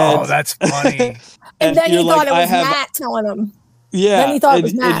 And, that's funny. and then he thought it was Matt telling him. Yeah, then he thought it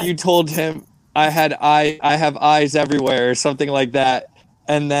was Matt. And you told him I have eyes everywhere or something like that.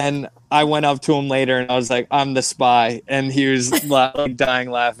 And then I went up to him later and I was like, I'm the spy, and he was like dying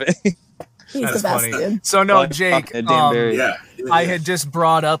laughing. He's the best, dude. So no, Jake, I had just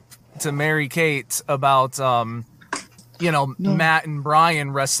brought up to Mary Kate about Matt and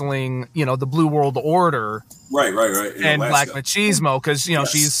Brian wrestling, the Blue World Order, right, and Black Machismo, because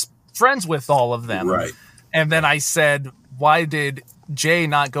she's friends with all of them, right. And then I said, why did Jay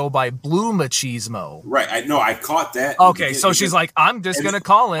not go by Blue Machismo? Right, I caught that. Okay, so she's like, I'm just gonna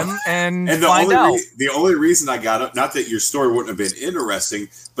call him and find out. The only reason I got up, not that your story wouldn't have been interesting,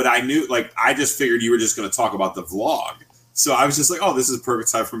 but I knew, I just figured you were just going to talk about the vlog. So I was just like, oh, this is a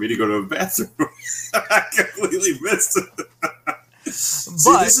perfect time for me to go to a bathroom. I completely missed it.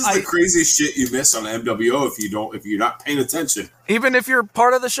 See, this is the craziest shit you miss on MWO if you're not paying attention. Even if you're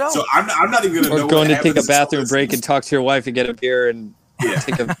part of the show. So I'm not even going to know. Or going to take a bathroom break and talk to your wife and get a beer and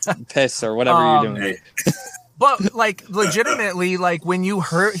take a piss or whatever you're doing. But legitimately, when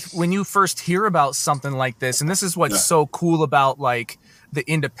you first hear about something like this, and this is what's so cool about the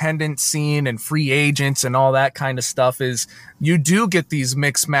independent scene and free agents and all that kind of stuff, is you do get these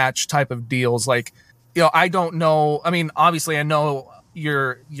mixed match type of deals. I don't know. I mean, obviously, I know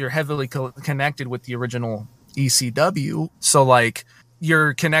you're heavily connected with the original ECW, so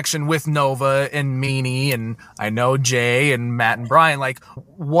your connection with Nova and Meanie, and I know Jay and Matt and Brian.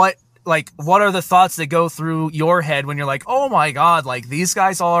 What are the thoughts that go through your head when you're like, oh my god, these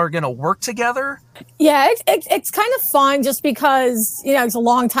guys all are gonna work together? Yeah, it's kind of fun just because it's a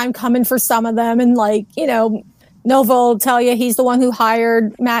long time coming for some of them, and Nova will tell you he's the one who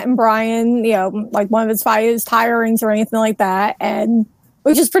hired Matt and Brian, one of his finest hirings or anything like that, and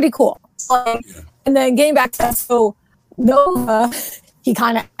which is pretty cool. And then getting back to that, so Nova, he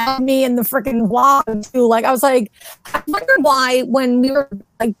kind of had me in the freaking vlog too. I was like, I wonder why when we were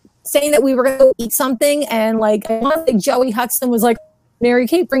saying that we were going to eat something, and I want to think Joey Hudson was like, Mary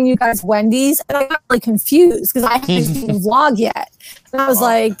Kate, bring you guys Wendy's, and I got really confused because I hadn't seen the vlog yet, and I was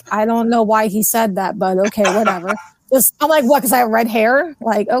like, I don't know why he said that, but okay, whatever. I'm like, what? Because I have red hair?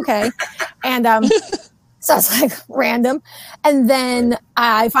 Okay, and so it's random, and then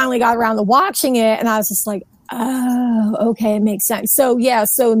I finally got around to watching it, and I was just like, oh, okay, it makes sense. So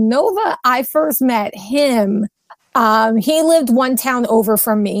so Nova, I first met him. He lived one town over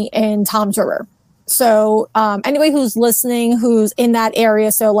from me in Toms River. So anybody who's listening, who's in that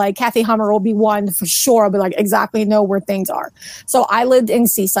area, so Kathy Hummer will be one for sure. I'll be exactly know where things are. So I lived in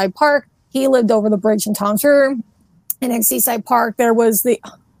Seaside Park. He lived over the bridge in Toms River. And in Seaside Park, there was are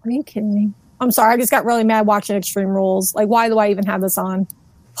you kidding me? I'm sorry. I just got really mad watching Extreme Rules. Why do I even have this on?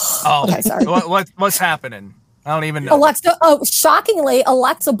 Oh, okay, sorry. What's happening? I don't even know. Shockingly,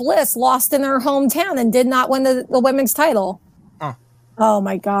 Alexa Bliss lost in her hometown and did not win the women's title. Huh. Oh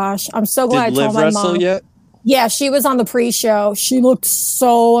my gosh. I'm so glad I told my mom. Yet? Yeah, she was on the pre-show. She looked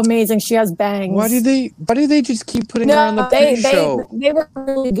so amazing. She has bangs. Why do they just keep putting her on the pre-show? They were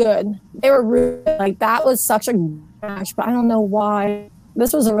really good. They were really good. That was such a match, but I don't know why.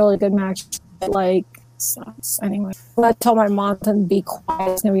 This was a really good match. Sucks. Anyway, I told my mom to be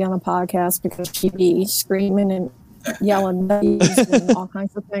quiet. It's gonna be on the podcast because she'd be screaming and yelling and all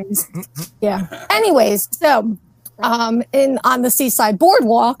kinds of things. Yeah. Anyways, so on the Seaside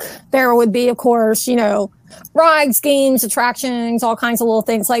Boardwalk, there would be, of course, rides, games, attractions, all kinds of little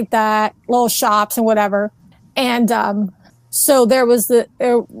things like that, little shops and whatever. And so there was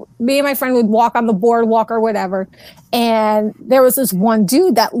me and my friend would walk on the boardwalk or whatever, and there was this one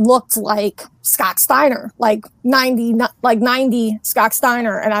dude that looked like Scott Steiner, 90 Scott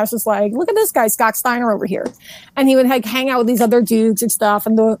Steiner, and I was just like, look at this guy, Scott Steiner over here, and he would hang out with these other dudes and stuff,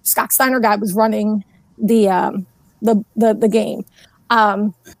 and the Scott Steiner guy was running the the game.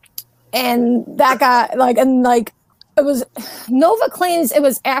 And that guy, it was Nova claims it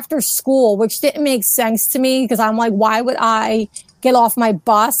was after school, which didn't make sense to me because I'm like, why would I get off my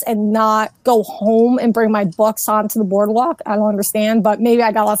bus and not go home and bring my books onto the boardwalk? I don't understand, but maybe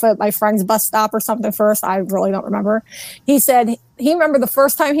I got off at my friend's bus stop or something first. I really don't remember. He said he remembered the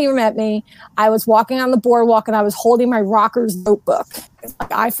first time he met me, I was walking on the boardwalk and I was holding my Rocker's notebook.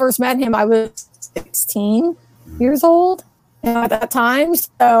 I first met him, I was 16 years old. At that time,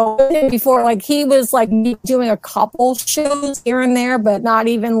 so before, he was doing a couple shows here and there, but not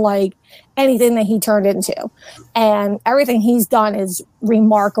even anything that he turned into. And everything he's done is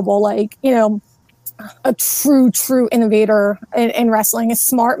remarkable. A true innovator in wrestling, a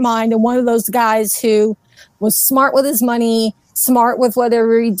smart mind, and one of those guys who was smart with his money, smart with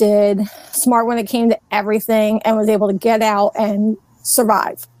whatever he did, smart when it came to everything, and was able to get out and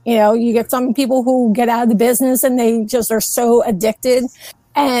survive. You get some people who get out of the business and they just are so addicted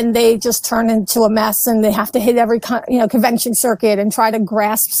and they just turn into a mess and they have to hit every convention circuit and try to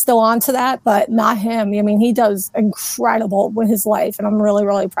grasp still onto that, but not him. I mean, he does incredible with his life, and I'm really,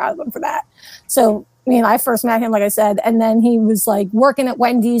 really proud of him for that. So, I first met him, like I said, and then he was working at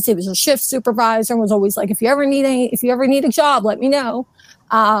Wendy's. He was a shift supervisor and was always if you ever need a job, let me know.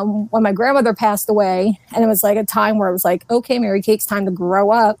 When my grandmother passed away, and it was a time where it was okay, Mary Kate's time to grow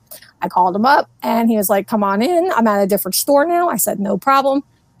up. I called him up and he was like, come on in. I'm at a different store now. I said, no problem.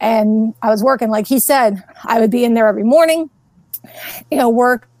 And I was working, like he said, I would be in there every morning,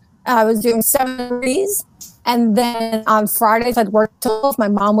 work. I was doing 7 days. And then on Fridays, I'd work till 12. My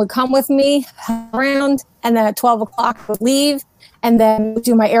mom would come with me around. And then at 12 o'clock, I would leave and then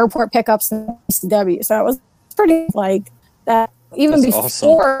do my airport pickups in ECW. So it was pretty that. Even That's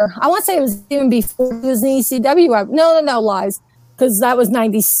before, awesome. I want to say it was even before he was in ECW. No, lies. Because that was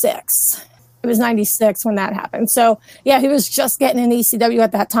 96. It was 96 when that happened. So, yeah, he was just getting in ECW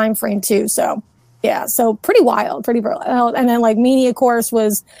at that time frame, too. So, yeah, so pretty wild, pretty wild. And then, Meanie, of course,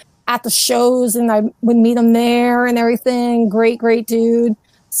 was at the shows, and I would meet him there and everything. Great dude.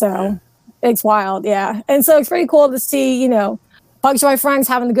 So, it's wild, yeah. And so it's pretty cool to see, bunch of my friends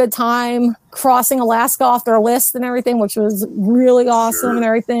having a good time, crossing Alaska off their list and everything, which was really awesome and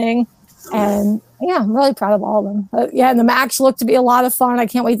everything. And yeah, I'm really proud of all of them. And the match looked to be a lot of fun. I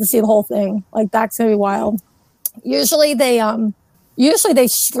can't wait to see the whole thing. That's gonna be wild. Usually they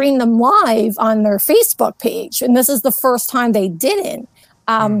stream them live on their Facebook page, and this is the first time they didn't.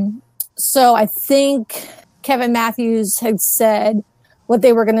 So I think Kevin Matthews had said what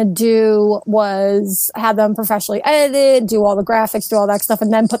they were going to do was have them professionally edited, do all the graphics, do all that stuff,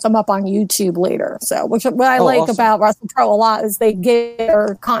 and then put them up on YouTube later. So, what I like awesome. about Wrestle Pro a lot is they give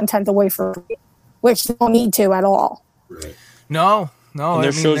their content away for free, which they don't need to at all. Right. No. And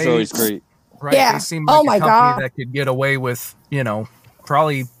their shows are always great. Right. Yeah. They seem like Oh my a company God. that could get away with,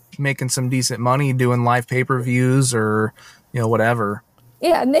 probably making some decent money doing live pay-per-views or, whatever.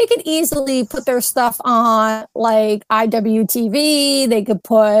 Yeah, and they could easily put their stuff on IWTV. They could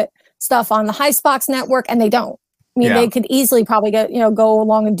put stuff on the Highspox network, and they don't. They could easily probably go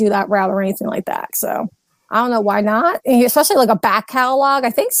along and do that route or anything like that. So I don't know why not, and especially a back catalog.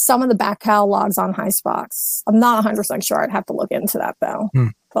 I think some of the back catalogs on Highspox. I'm not 100% sure. I'd have to look into that though.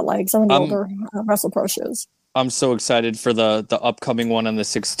 But some of the older Wrestle Pro shows. I'm so excited for the upcoming one on the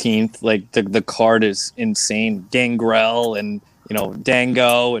 16th. The card is insane. Gangrel and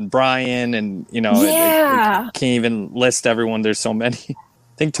Dango and Brian and I can't even list everyone. There's so many. I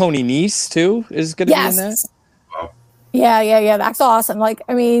think Tony Nese too is going to be in that. Yeah. That's awesome.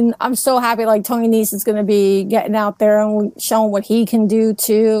 I'm so happy. Tony Nese is going to be getting out there and showing what he can do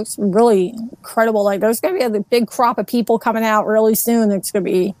too. It's really incredible. There's going to be a big crop of people coming out really soon. It's going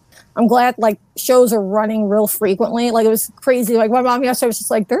to be. I'm glad shows are running real frequently. It was crazy. My mom yesterday was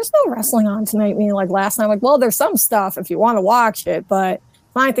just there's no wrestling on tonight. Last night, well, there's some stuff if you want to watch it, but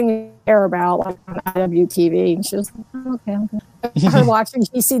it's not anything you care about on IWTV. And she was okay. Her watching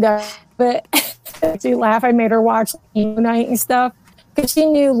GCW, but she laughed. I made her watch Night and stuff because she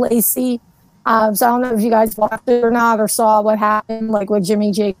knew Lacey. So I don't know if you guys watched it or not or saw what happened with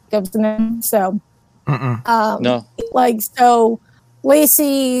Jimmy Jacobs and them. So No. So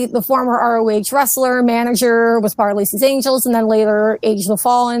Lacey, the former ROH wrestler, manager, was part of Lacey's Angels, and then later Age of the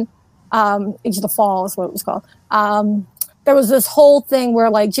Fallen. Age of the Fall is what it was called. There was this whole thing where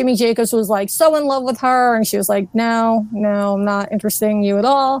Jimmy Jacobs was so in love with her, and she was no, I'm not interested in you at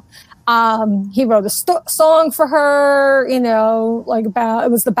all. He wrote a song for her, about, it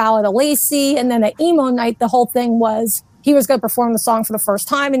was the Ballad of Lacey, and then at Emo Night, the whole thing was he was going to perform the song for the first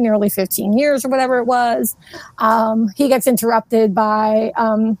time in nearly 15 years or whatever it was. He gets interrupted by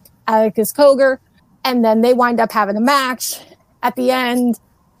Atticus Cogar, And then they wind up having a match at the end.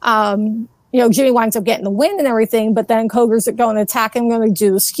 Jimmy winds up getting the win and everything, but then Coger's going to attack him, going to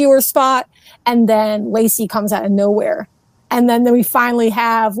do the skewer spot. And then Lacey comes out of nowhere. And then we finally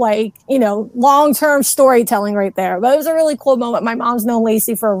have long-term storytelling right there. But it was a really cool moment. My mom's known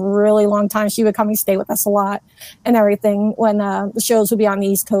Lacey for a really long time. She would come and stay with us a lot and everything when the shows would be on the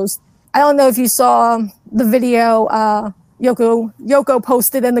East Coast. I don't know if you saw the video Yoko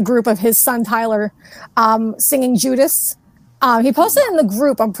posted in the group of his son Tyler singing Judas. He posted it in the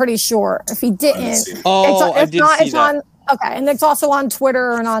group, I'm pretty sure. If he didn't, it's on. Okay, and it's also on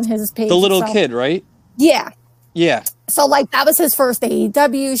Twitter and on his page. The little kid, right? Yeah. Yeah. So that was his first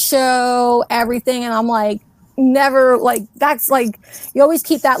AEW show, everything, and I'm never that's you always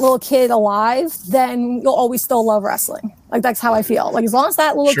keep that little kid alive, then you'll always still love wrestling. That's how I feel. As long as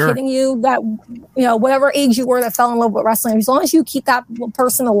that little kid in you, that whatever age you were that fell in love with wrestling, as long as you keep that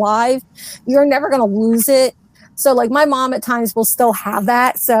person alive, you're never gonna lose it. So my mom at times will still have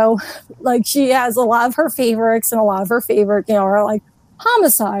that. So she has a lot of her favorites, and a lot of her favorite, are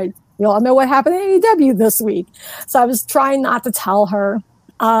Homicide. You all know what happened in AEW this week. So I was trying not to tell her.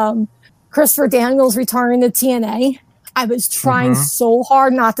 Christopher Daniels returning to TNA. I was trying so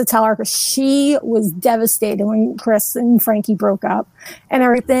hard not to tell her because she was devastated when Chris and Frankie broke up and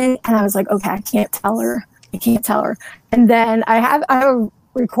everything. And I was like, okay, I can't tell her. And then I have a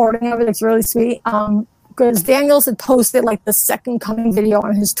recording of it. It's really sweet. Because Daniels had posted the second coming video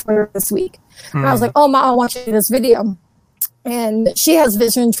on his Twitter this week. And I was like, oh, Mom, I want you to do this video. And she has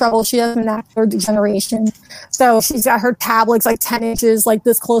vision trouble. She has macular degeneration. So she's got her tablets 10 inches,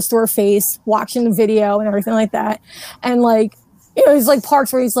 this close to her face, watching the video and everything like that. And he's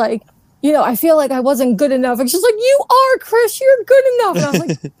parts where he's I feel like I wasn't good enough. And she's like, you are, Chris, you're good enough. And I was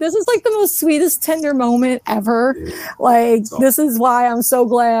like, this is the most sweetest, tender moment ever. This is why I'm so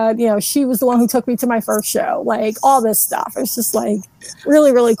glad, she was the one who took me to my first show. All this stuff. It's just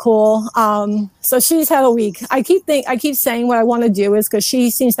really, really cool. So she's had a week. I keep saying what I want to do is because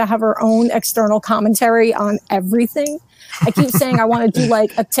she seems to have her own external commentary on everything. I keep saying I want to do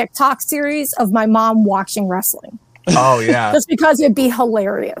a TikTok series of my mom watching wrestling. Oh yeah. Just because it'd be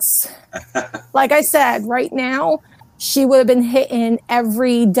hilarious. Like I said, right now, she would have been hitting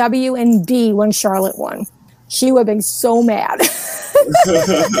every W and B when Charlotte won. She would have been so mad.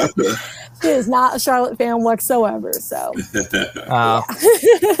 She is not a Charlotte fan whatsoever. So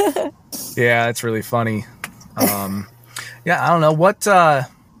yeah, it's really funny. Yeah, I don't know what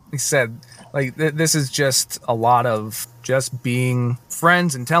he said. This is just a lot of just being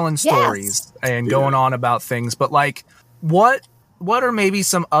friends and telling stories and going on about things. But what are maybe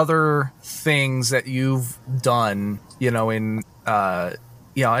some other things that you've done, in,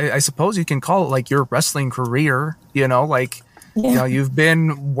 I suppose you can call it your wrestling career, you've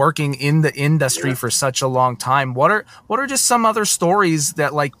been working in the industry for such a long time. What are just some other stories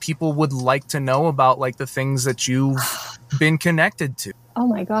that people would like to know about, the things that you've been connected to? Oh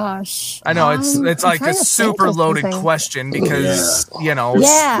my gosh. I know it's a super loaded question because,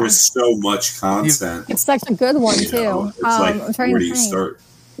 there's so much content. It's such a good one too. I'm trying where to do you think. start?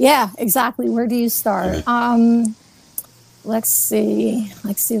 Yeah, exactly. Where do you start? Yeah. Let's see.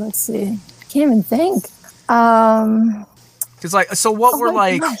 I can't even think. Because so what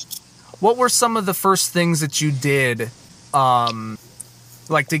what were some of the first things that you did, to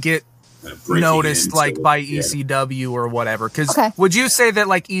get noticed by ECW or whatever? Because would you say that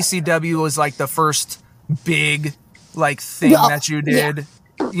ECW was the first big thing that you did?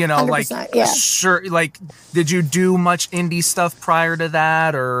 Sure. Did you do much indie stuff prior to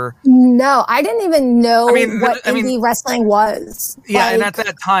that, or no? I didn't even know what indie wrestling was. Yeah, and at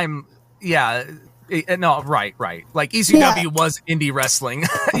that time, yeah. No, right. ECW was indie wrestling,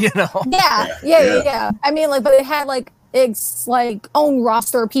 Yeah. I mean, but it had its own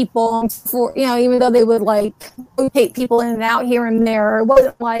roster of people for even though they would rotate people in and out here and there. It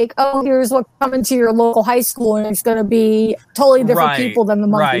wasn't oh, here's what's coming to your local high school and it's going to be totally different people than the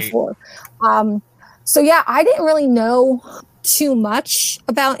month before. So yeah, I didn't really know too much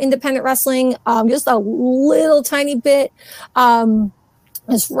about independent wrestling. Just a little tiny bit.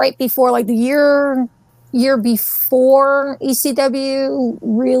 It's right before the year before ECW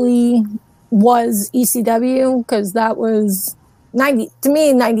really was ECW, because that was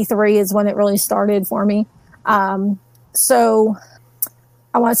 93 is when it really started for me. So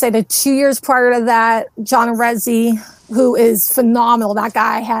I want to say the 2 years prior to that, John Arezzi, who is phenomenal. That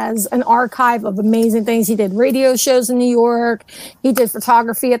guy has an archive of amazing things. He did radio shows in New York. He did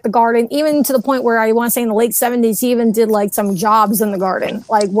photography at the Garden, even to the point where I want to say in the late 70s, he even did some jobs in the Garden,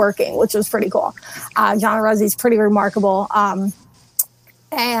 working, which was pretty cool. John Arezzi is pretty remarkable.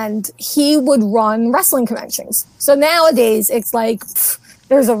 and he would run wrestling conventions. So nowadays it's like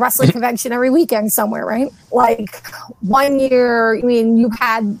there's a wrestling convention every weekend somewhere, right? Like one year, I mean, you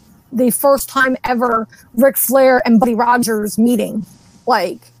had the first time ever Ric Flair and Buddy Rogers meeting.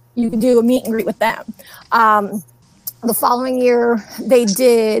 Like you could do a meet and greet with them. The following year they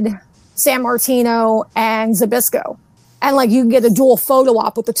did San Martino and Zbyszko. And like you get a dual photo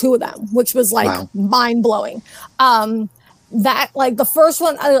op with the two of them, which was like mind blowing. That like the first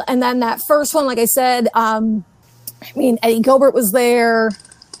one, and then that first one, like I said, I mean, Eddie Gilbert was there,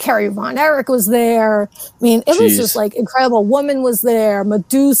 Kerry Von Erich was there. I mean, it was just like incredible. Woman was there,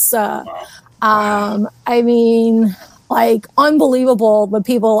 Medusa. I mean, like unbelievable. The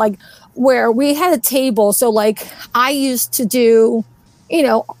people like where we had a table. So like I used to do, you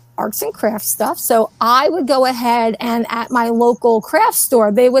know, arts and crafts stuff. So I would go ahead and at my local craft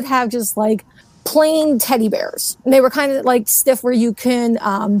store, they would have just like plain teddy bears. And they were kind of like stiff where you can,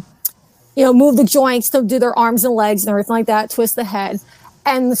 you know, move the joints to do their arms and legs and everything like that, twist the head.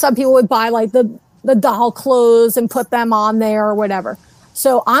 And some people would buy like the doll clothes and put them on there or whatever.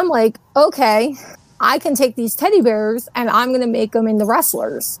 So I'm like, okay, I can take these teddy bears and I'm going to make them into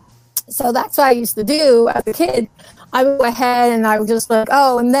wrestlers. So that's what I used to do as a kid. I would go ahead and I would just like,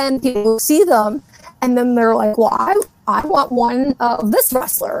 oh, and then people would see them. And then they're like, well, I want one of this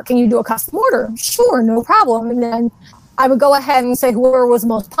wrestler. Can you do a custom order? Sure, no problem. And then I would go ahead and say whoever was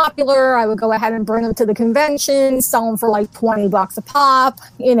most popular, I would go ahead and bring them to the convention, sell them for like $20 a pop,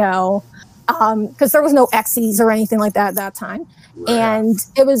 you know, because there was no Xyz or anything like that at that time. Right. And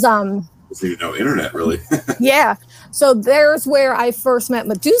it was... There's even no internet, really. Yeah. So there's where I first met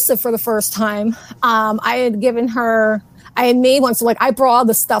Medusa for the first time. I had made one. So like I brought all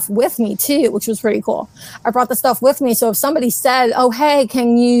the stuff with me too, which was pretty cool. I brought the stuff with me. So if somebody said, oh, hey,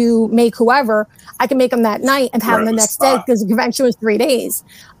 can you make whoever, I can make them that night and have them the next day because the convention was 3 days.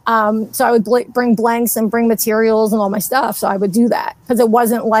 So I would bring blanks and bring materials and all my stuff. So I would do that because it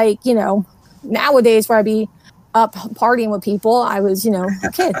wasn't like, you know, nowadays where I'd be up partying with people. I was, you know,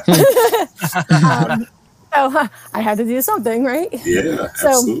 a kid. So I had to do something, right? Yeah,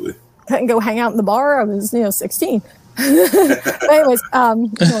 absolutely. Couldn't go hang out in the bar. I was, you know, 16. But anyways, I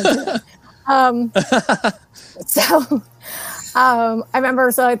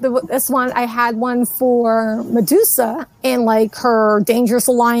remember, so like this one, I had one for Medusa in like her Dangerous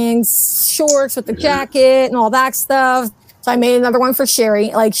Alliance shorts with the jacket and all that stuff. So I made another one for Sherry.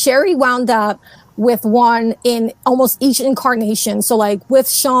 Like Sherry wound up with one in almost each incarnation. So like with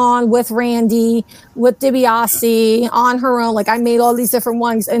Sean, with Randy, with DiBiase, on her own. Like I made all these different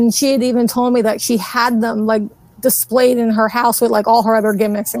ones. And she had even told me that she had them like displayed in her house with like all her other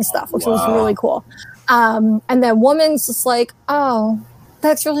gimmicks and stuff, which was really cool. And then Woman's just like, oh,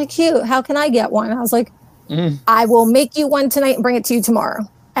 that's really cute. How can I get one? I was like, I will make you one tonight and bring it to you tomorrow.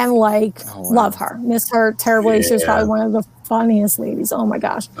 And like, love her, miss her terribly. She was probably one of the funniest ladies. Oh my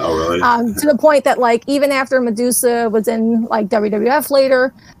gosh. Oh, really? To the point that like, even after Medusa was in like WWF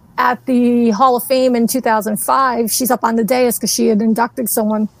later at the Hall of Fame in 2005, she's up on the dais because she had inducted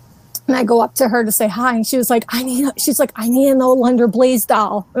someone. And I go up to her to say hi. And she was like, I need an old Wonder Blaze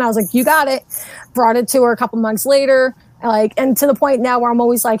doll. And I was like, you got it. Brought it to her a couple months later. And to the point now where I'm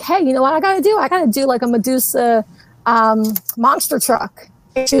always like, hey, you know what I got to do? I got to do like a Medusa monster truck.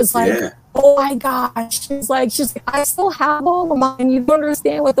 And she was like, oh my gosh. She's like, I still have all of mine. You don't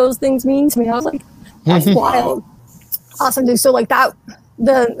understand what those things mean to me. I was like, that's wild. Awesome, dude. So like that,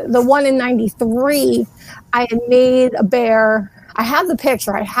 the one in 93, I had made a bear. I have the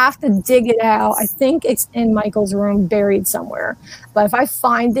picture. I have to dig it out. I think it's in Michael's room, buried somewhere. But if I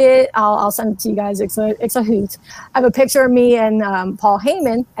find it, I'll send it to you guys. It's a hoot. I have a picture of me and Paul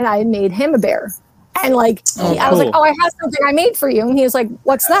Heyman, and I made him a bear. And like, I was like, oh, I have something I made for you. And he was like,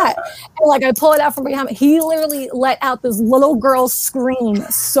 what's that? And like, I pull it out from behind me. He literally let out this little girl scream,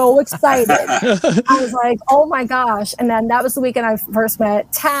 so excited. I was like, oh my gosh. And then that was the weekend I first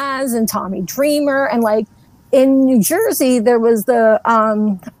met Taz and Tommy Dreamer. And like, in New Jersey, there was the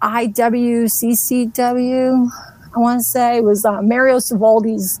IWCCW, I want to say. It was Mario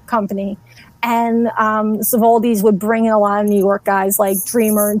Savoldi's company. And Savoldi's would bring in a lot of New York guys like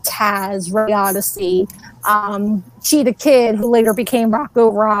Dreamer and Taz, Ray Odyssey, Cheetah Kid, who later became Rocco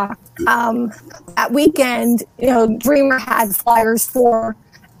Rock. That weekend, you know, Dreamer had flyers for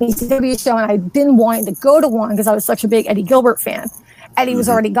the ECW show, and I'd been wanting to go to one because I was such a big Eddie Gilbert fan. Eddie was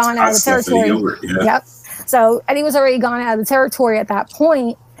already gone out of the territory. Yep. So Eddie was already gone out of the territory at that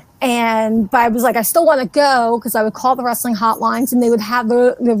point. But I was like, I still want to go because I would call the wrestling hotlines and they would have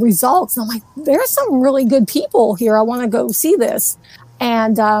the results. And I'm like, there's some really good people here. I want to go see this.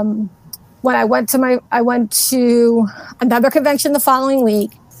 And when I went to another convention the following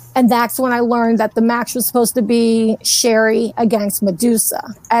week, and that's when I learned that the match was supposed to be Sherry against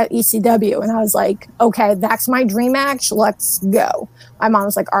Medusa at ECW. And I was like, okay, that's my dream match. Let's go. My mom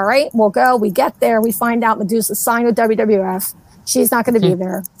was like, all right, we'll go. We get there. We find out Medusa signed with WWF. She's not going to be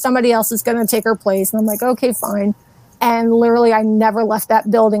there. Somebody else is going to take her place. And I'm like, okay, fine. And literally, I never left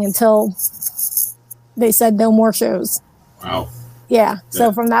that building until they said no more shows. Wow. Yeah.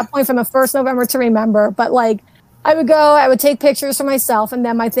 So from that point, from the 1st November to remember, but like, I would go, I would take pictures for myself, and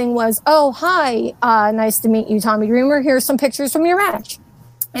then my thing was, oh, hi, nice to meet you, Tommy Dreamer. Here's some pictures from your match.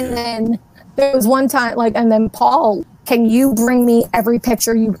 And then there was one time, like, and then Paul, can you bring me every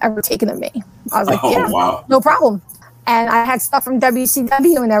picture you've ever taken of me? I was like, yeah, wow. No problem. And I had stuff from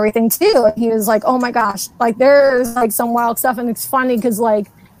WCW and everything too. And he was like, oh my gosh, like there's like some wild stuff. And it's funny because like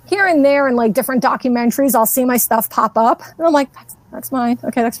here and there in like different documentaries, I'll see my stuff pop up. And I'm like, that's mine.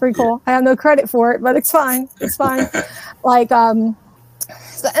 Okay, that's pretty cool. I have no credit for it, but it's fine. It's fine. Like, and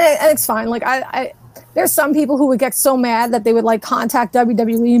it's fine. Like, I there's some people who would get so mad that they would like contact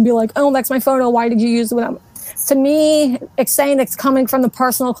WWE and be like, "Oh, that's my photo. Why did you use it?" To me, it's saying it's coming from the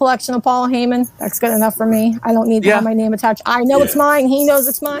personal collection of Paul Heyman. That's good enough for me. I don't need to have my name attached. I know it's mine. He knows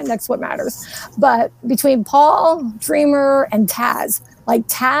it's mine. That's what matters. But between Paul, Dreamer, and Taz. Like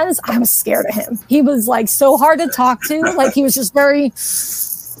Taz, I was scared of him. He was like so hard to talk to. Like he was just very,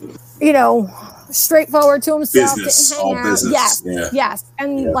 straightforward to himself. Business, hang all out. business. Yes,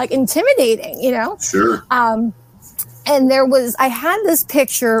 and like intimidating. Sure. And I had this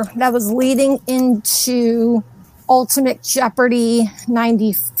picture that was leading into Ultimate Jeopardy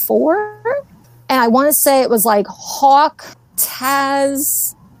 '94, and I want to say it was like Hawk,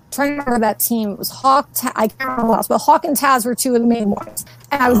 Taz. Trying to remember that team. It was Hawk. I can't remember who else, but Hawk and Taz were two of the main ones.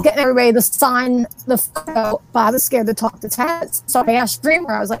 And I was getting everybody to sign the photo, but I was scared to talk to Taz. So I asked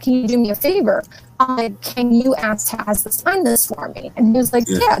Dreamer, I was like, can you do me a favor? I'm like, can you ask Taz to sign this for me? And he was like,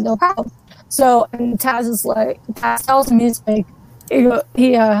 yeah, no problem. So, and Taz tells me, he's like,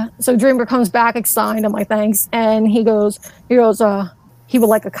 so Dreamer comes back, it's signed. I'm like, thanks. And he goes, he would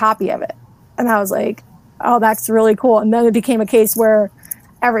like a copy of it. And I was like, oh, that's really cool. And then it became a case where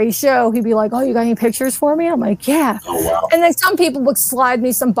every show he'd be like, oh, you got any pictures for me? I'm like, yeah. Oh, wow. And then some people would slide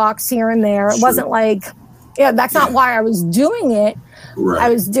me some bucks here and there. It wasn't like, that's not why I was doing it. Right.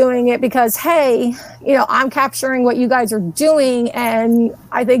 I was doing it because, hey, I'm capturing what you guys are doing, and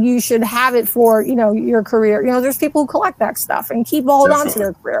I think you should have it for, your career. There's people who collect that stuff and hold on to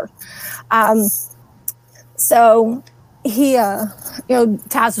their career. So he,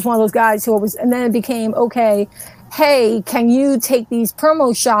 Taz was one of those guys who always, and then it became, okay, hey, can you take these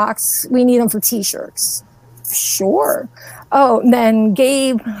promo shots? We need them for T-shirts. Sure. Oh, and then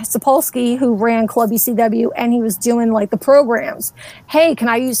Gabe Sapolsky, who ran Club ECW, and he was doing like the programs. Hey, can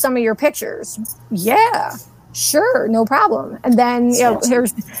I use some of your pictures? Yeah, sure, no problem. And then and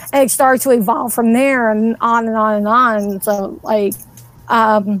it started to evolve from there, and on and on and on. So like,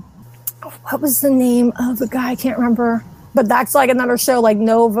 what was the name of the guy? I can't remember. But that's like another show. Like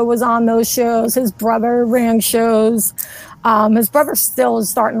Nova was on those shows. His brother ran shows. His brother still is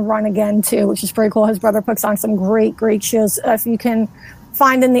starting to run again too, which is pretty cool. His brother puts on some great shows. If you can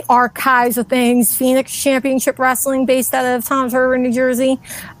find in the archives of things, Phoenix Championship Wrestling, based out of Toms River, New Jersey.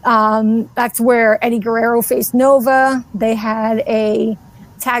 That's where Eddie Guerrero faced Nova. They had a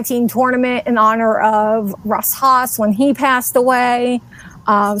tag team tournament in honor of Russ Haas when he passed away.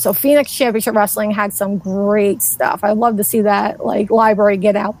 So Phoenix Championship Wrestling had some great stuff. I'd love to see that like library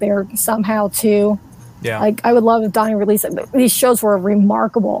get out there somehow too. Yeah. Like I would love if Donnie released it. These shows were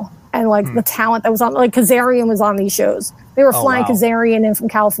remarkable. And like the talent that was on, like Kazarian was on these shows. They were flying Kazarian in from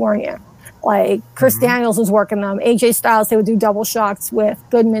California. Like Chris Daniels was working them. AJ Styles, they would do double shots with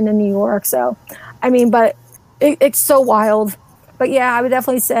Goodman in New York. So, I mean, but it's so wild. But yeah, I would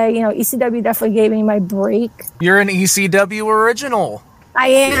definitely say, ECW definitely gave me my break. You're an ECW original. I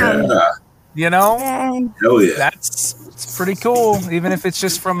am. Yeah. Hell yeah. It's pretty cool, even if it's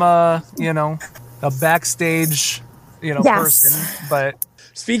just from a backstage, person. But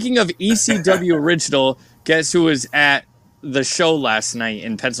speaking of ECW original, guess who was at the show last night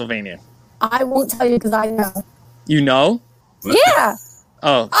in Pennsylvania? I won't tell you because I know. You know? Yeah.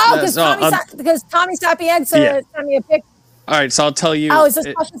 Because Tommy Sapienza sent me a picture. All right, so I'll tell you. Oh, is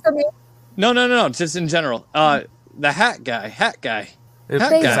this question for me? No, just in general. The hat guy. Is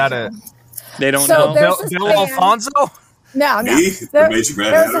that it? They don't know. Bill Alfonso? No. Me? The Major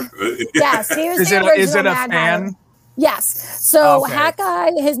Mad Hatter? Yes, he was is the it original a Mad fan? Hatter. Yes. So Hat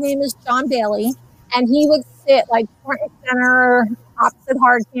Guy, his name is John Bailey, and he would sit like front and center opposite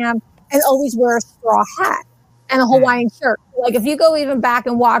Hardcamp and always wear a straw hat. and a Hawaiian shirt. Like if you go even back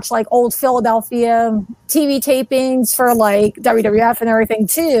and watch like old Philadelphia TV tapings for like WWF and everything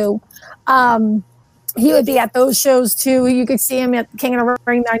too, he would be at those shows too. You could see him at King of the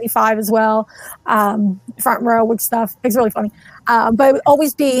Ring 95 as well, front row with stuff. It's really funny. But it would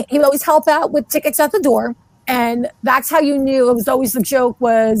always be, he would always help out with tickets at the door. And that's how you knew. It was always the joke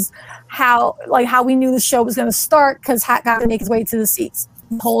was how we knew the show was going to start because Hat got to make his way to the seats,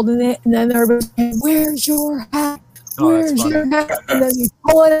 holding it, and then everybody, where's your hat? Where's your hat? And then you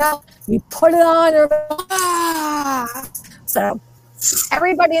pull it out, you put it on, and so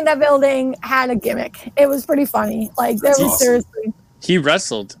everybody in that building had a gimmick. It was pretty funny. Like there was seriously. He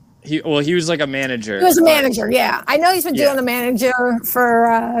wrestled. He was like a manager. He was a manager. Yeah, I know he's been doing the manager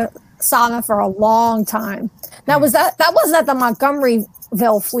for Sana for a long time. Now was that wasn't at the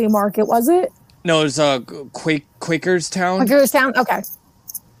Montgomeryville flea market, was it? No, it was Quakerstown. Quakerstown. Okay.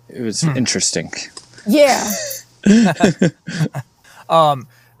 It was interesting. Yeah.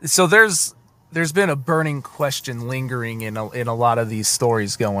 So there's been a burning question lingering in a lot of these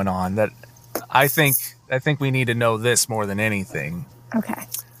stories going on that I think we need to know this more than anything. Okay.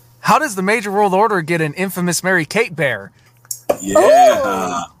 How does the Major World Order get an infamous Mary Kate bear? Yeah.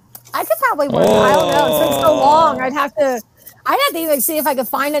 Ooh. I could probably win. I don't know. It's been so long. I'd have to even see if I could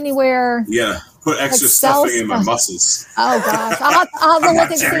find anywhere. Yeah. Put extra stuffing in my muscles. Oh gosh. I'll have to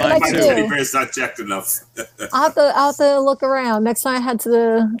look and see what I can do. Bear's not jacked enough. I'll have to look around. Next time I head to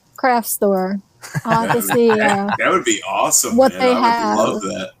the craft store, I'll have to see. That would be awesome. What man. they I have. would love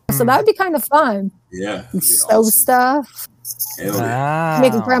that. So that would be kind of fun. Yeah. Sew stuff. Hell yeah.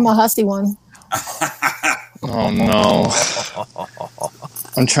 Make a Grandma Hussey one. Oh no.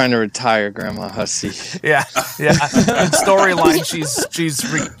 I'm trying to retire Grandma Hussey. Yeah. Storyline,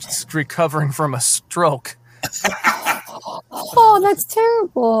 she's recovering from a stroke. Oh, that's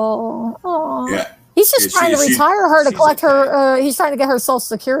terrible. Oh. Yeah. He's just trying to retire her to collect her. He's trying to get her Social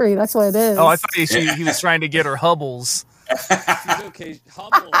Security. That's what it is. Oh, I thought he was trying to get her Hubbles. She's okay.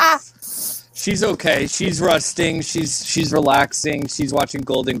 Hubbles. She's okay. She's resting. She's relaxing. She's watching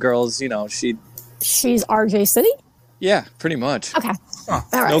Golden Girls. You know, she's RJ City? Yeah, pretty much. Okay. All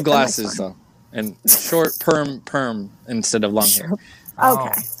right. No glasses though. And short perm instead of long hair.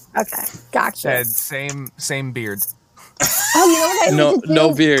 Okay. Gotcha. And same beard. Oh, you know what I need to do?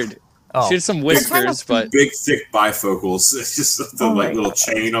 No beard. Oh. She had some whiskers, but big thick bifocals. It's just the little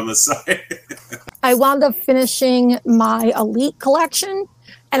chain on the side. I wound up finishing my Elite collection,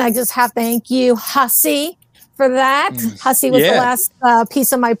 and I just have to thank you, Hussey, for that. Hussey was the last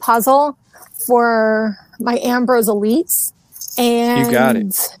piece of my puzzle for my Ambrose Elites, and you got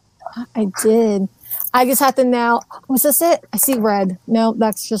it. I did. I just have to now. Was this it? I see red. No,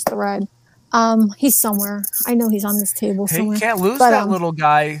 that's just the red. He's somewhere. I know he's on this table somewhere. You can't lose that little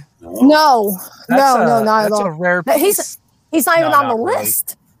guy. No, not at all. That's a rare piece. He's not even on the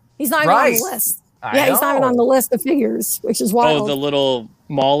list. He's not even on the list. He's not even on the list of figures, which is wild. Oh, the little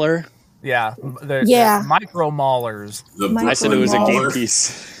mauler. Yeah, the micro maulers. I said it was a game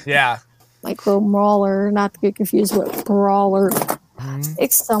piece. Yeah, micro mauler, not to get confused with brawler.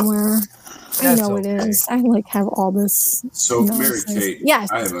 It's somewhere. I know it is. I have all this. So, Mary Kate, yes.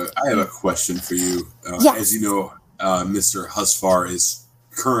 I have a question for you. As you know, Mr. Husfar is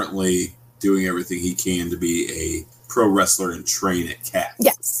currently doing everything he can to be a pro wrestler and train at CAT.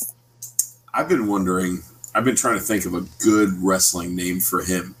 Yes. I've been trying to think of a good wrestling name for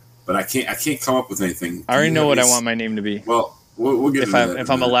him, but I can't come up with anything. I already know what I want my name to be. Well, we'll get if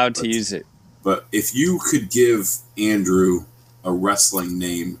I'm allowed to use it. But if you could give Andrew a wrestling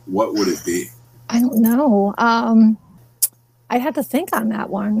name, what would it be? I don't know. I'd have to think on that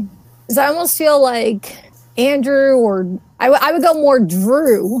one. Because I almost feel like Andrew or I would go more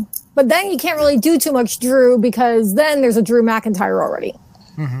Drew. But then you can't really do too much Drew because then there's a Drew McIntyre already.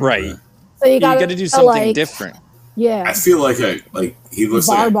 Right. So you got to do something different. Yeah. I feel like he looks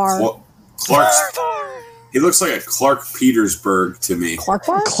like Clark. He looks like a Clark Petersburg to me.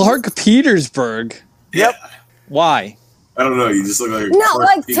 Clark Petersburg? Yep. Why? I don't know. You just look like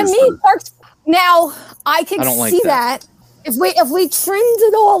Clark to me, Clark's. Now I can see that if we trimmed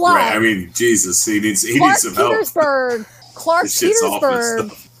it all up. Right, I mean, Jesus, he needs some help. Clark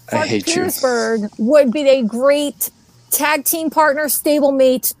Petersburg would be a great tag team partner,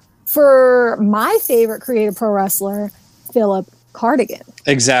 stablemate for my favorite creative pro wrestler, Philip Cardigan.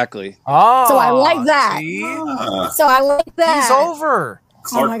 Exactly. Oh, so I like that. He's over.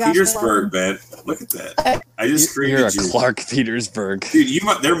 Clark Petersburg, man. Look at that. I just created you. Clark Petersburg. Dude,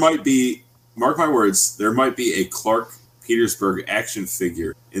 there might be, mark my words, there might be a Clark Petersburg action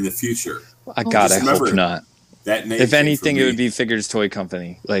figure in the future. I hope not. That name. If anything, it would be Figures Toy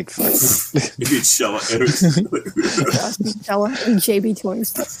Company. Like, if you'd shell it. JB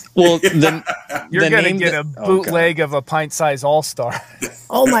Toys. Well, you're gonna get a bootleg of a pint-size All-Star.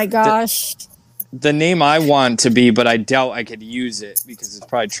 Oh my gosh. The name I want to be, but I doubt I could use it because it's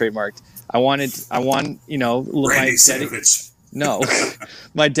probably trademarked. I want, Randy Savage. No,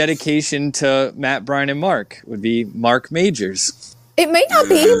 my dedication to Matt, Brian, and Mark would be Mark Majors. It may not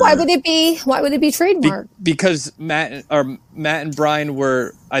be. Why would it be? Why would it be trademarked? Because Matt and Brian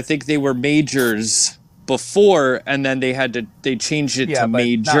were, I think they were Majors before, and then they changed it to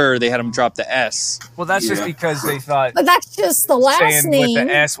Major. They had them drop the S. Well, that's just because they thought. But that's just the last saying name. With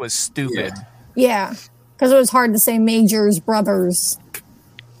the S was stupid. Yeah, because it was hard to say Majors Brothers.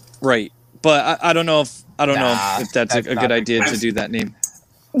 Right, but I don't know if that's a good idea to do that name.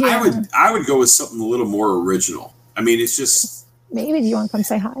 Yeah. I would go with something a little more original. I mean, it's just. Maybe do you want to come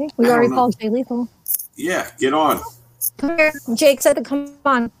say hi? We already called Jay Lethal. Yeah, get on. Come here. Jake said to come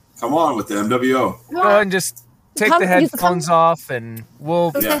on. Come on with the MWO. Go ahead and just take the headphones off, and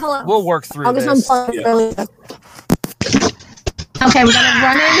we'll work through I'll this. just unplug it really quick. Okay, we got a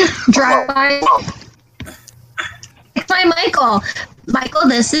running drive-by. Hi, Michael. Michael,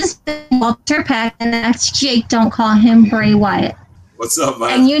 this is Walter Peck, and that's Jake. Don't call him Bray Wyatt. What's up,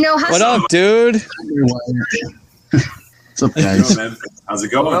 man? And you know how. What up, dude? What's up, guys? How's it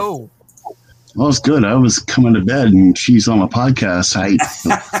going? Hello. Well, it's good. I was coming to bed, and she's on a podcast.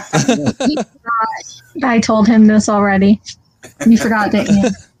 I told him this already. You forgot, didn't you?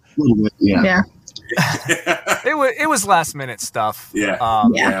 A little bit, yeah. It was last minute stuff. Yeah.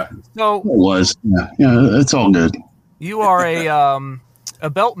 So it was. Yeah. It's all good. You are a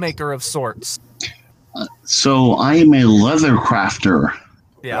belt maker of sorts. So I am a leather crafter.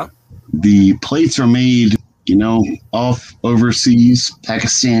 Yeah. The plates are made, off overseas,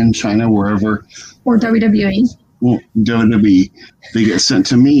 Pakistan, China, wherever. Or WWE. Well, WWE. They get sent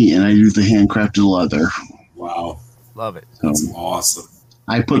to me, and I do the handcrafted leather. Wow. Love it. That's awesome.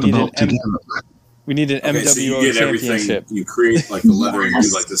 I put the belt together. We need an MWO so you get championship. You create like the leather and do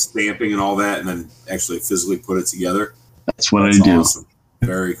like the stamping and all that, and then actually physically put it together. That's what I do. Awesome.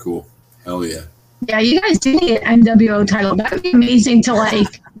 Very cool. Hell yeah. Yeah, you guys do need an MWO title. That would be amazing to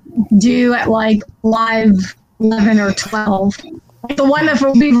do at Live 11 or 12. Like the one that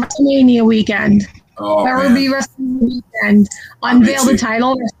will be WrestleMania weekend. Oh, that will be WrestleMania weekend. Unveil the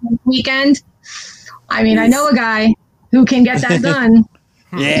title WrestleMania weekend. I mean, I know a guy who can get that done.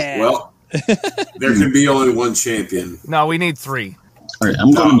 Yeah. Well, there can be only one champion. No, we need 3. All right,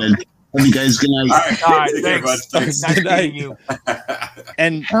 I'm going to bed. Love you guys. Good night. All right, thanks. Nice meeting you.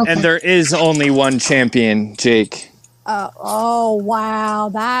 And there is only one champion, Jake. Oh wow,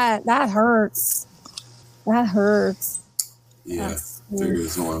 that hurts. That hurts. Yeah,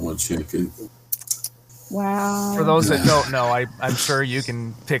 there's only one champion. Wow. For those that don't know, I'm sure you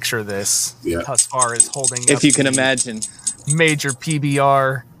can picture this. Yeah. Husfar is holding If up you can the imagine. major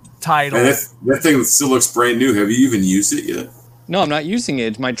PBR title. And that thing still looks brand new. Have you even used it yet? No, I'm not using it.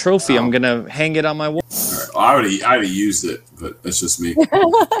 It's my trophy. I'm gonna hang it on my wall. All right. I already used it, but that's just me.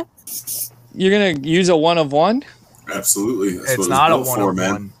 You're gonna use a 1 of 1? Absolutely. That's It's what not a built 1 for, of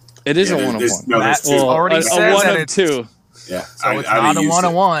man. 1. It is a 1 of 1. No, there's two. Already says a 1 that of it's 2. Yeah. So it's not a 1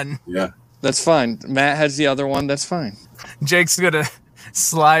 of 1. Yeah. That's fine. Matt has the other one. That's fine. Jake's gonna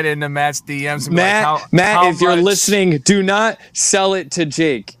slide into Matt's DMs and be Matt, like, how if you're much? listening, do not sell it to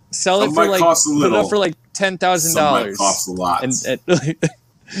Jake. Sell it for might cost a put it little. up for $10,000. Some might cost a lot.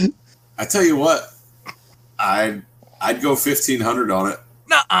 I tell you what, I'd go $1,500 on it.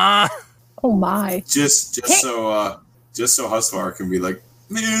 Nuh-uh. Oh my. Just so Husfar can be like,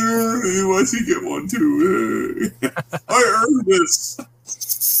 man, why does he get one too? I earned this.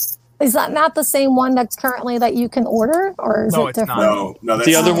 Is that not the same one that's currently that you can order, or is No, it it's different? not. No, that's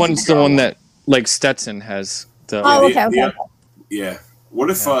The other not one's the one that Stetson has. Okay. Yeah. What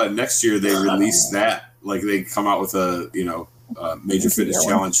if next year they release that? Like they come out with a Major Fitness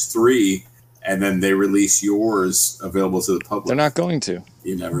Challenge 3, and then they release yours available to the public. They're not going to.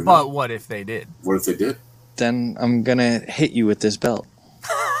 You never know. But what if they did? What if they did? Then I'm gonna hit you with this belt.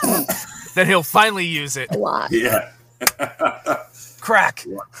 Then he'll finally use it. A lot. Yeah. Crack.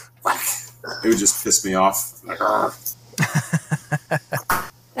 It would just piss me off. Like,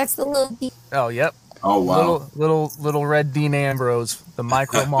 That's the little. Oh, yep. oh wow. Little red Dean Ambrose, the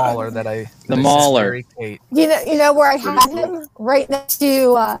micro mauler that I. The mauler. Mary Kate. You know where I had him right next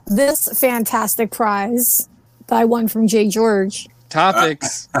to this fantastic prize that I won from Jay George.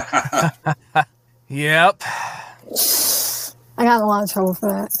 Topics. Yep. I got in a lot of trouble for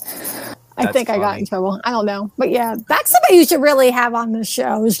that. I think I got in trouble. I don't know. But yeah, that's somebody you should really have on the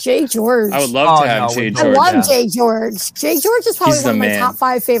show is Jay George. I would love to have Jay George. I love Jay George. Jay George is probably He's one of the my man. top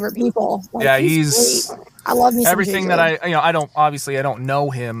 5 favorite people. Like, Yeah, he's great. I love me some everything Jay that George. I don't know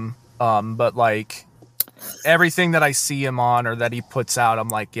him, but like everything that I see him on or that he puts out, I'm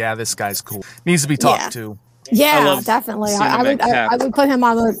like, yeah, this guy's cool. Needs to be talked to. Yeah, definitely. I would put him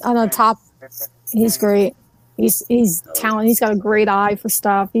on a top. He's great. He's talented. He's got a great eye for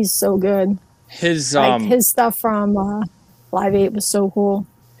stuff. He's so good. His stuff from Live 8 was so cool.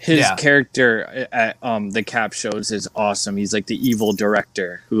 His character at the Cap shows is awesome. He's like the evil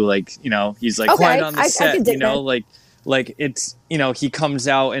director who, like, you know, he's like quiet on the set, you know, like it's, you know, he comes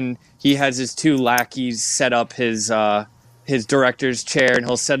out and he has his 2 lackeys set up his director's chair, and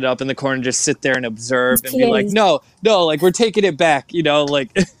he'll set it up in the corner and just sit there and observe and be like, no, like we're taking it back, you know, like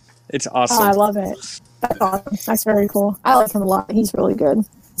it's awesome. Oh, I love it. That's awesome. That's very cool. I like him a lot. He's really good.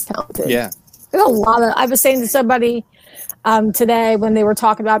 He's talented. Yeah. There's a lot of. I was saying to somebody today when they were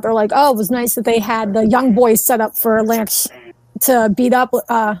talking about, they're like, "Oh, it was nice that they had the young boys set up for Lance to beat up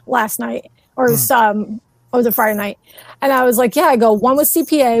last night, or was it Friday night?" And I was like, "Yeah." I go, one was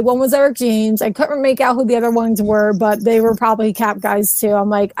CPA, one was Eric James. I couldn't make out who the other ones were, but they were probably Cap guys too. I'm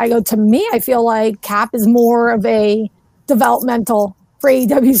like, to me, I feel like Cap is more of a developmental for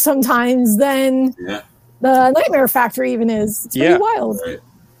AEW sometimes than the Nightmare Factory even is. It's pretty wild. Right.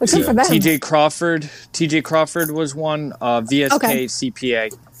 But good for them. TJ Crawford was one. VSK,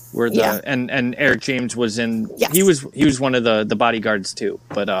 CPA were the and Eric James was in. Yes. He was one of the bodyguards too.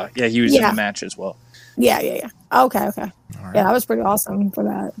 But he was in the match as well. Yeah. Okay. Yeah, that was pretty awesome for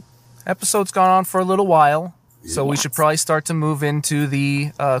that. Episode's gone on for a little while, so we should probably start to move into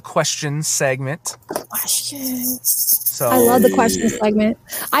the questions segment. Questions. So I love the questions segment.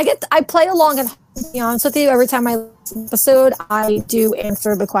 I play along at home, to be honest with you. Every time I listen to an episode, I do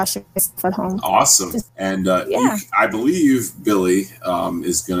answer the questions at home. Awesome. And I believe Billy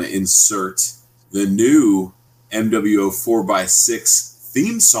is going to insert the new MWO 4x6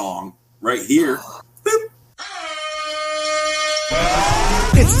 theme song right here.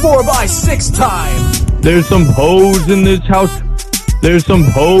 It's 4x6 time. There's some hoes in this house. There's some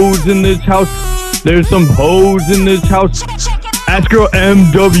hoes in this house. There's some hoes in this house. Ask girl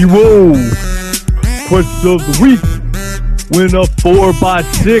MWO. Question of the week. Win a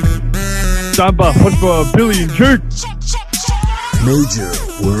 4x6. Signed by Husband Billy and Jake. Major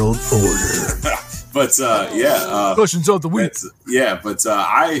World Order. But questions of the week.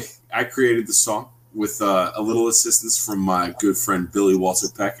 I created the song with a little assistance from my good friend Billy Walter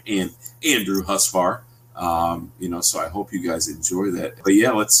Peck and Andrew Husvar. So I hope you guys enjoy that. But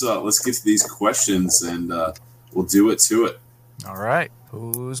yeah, let's get to these questions and we'll do it to it. All right,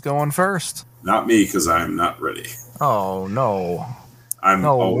 who's going first? Not me, because I'm not ready. Oh no, I'm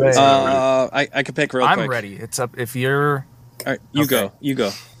always ready. I could pick real I'm quick. ready. It's up if you're. All right, you go.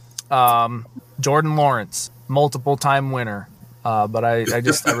 Jordan Lawrence, multiple time winner. But I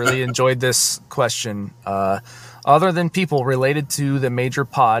really enjoyed this question. Other than people related to the major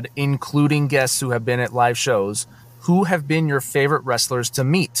pod, including guests who have been at live shows, who have been your favorite wrestlers to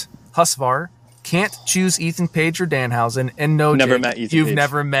meet? Husvar, can't choose Ethan Page or Danhausen, and no, Never Jake, met Ethan you've Page.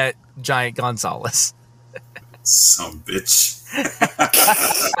 never met Giant Gonzalez. Some bitch.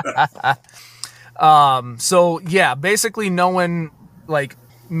 So yeah, basically no one like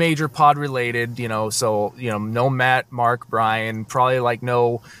major pod related, no Matt, Mark, Brian, probably like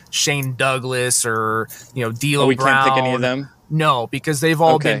no Shane Douglas or D'Lo we Brown. can't pick any of them. No, because they've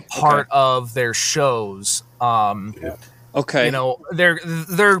all been part of their shows. Okay.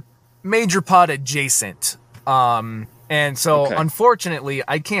 They're major pod adjacent. And so unfortunately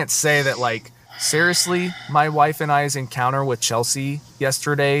I can't say that like seriously, my wife and I's encounter with Chelsea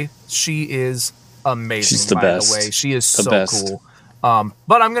yesterday, she is amazing. She's the best. The way. She is The so best. cool.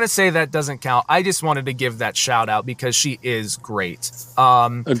 But I'm going to say that doesn't count. I just wanted to give that shout out because she is great.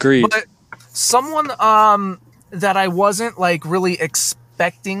 Agreed. But someone that I wasn't like really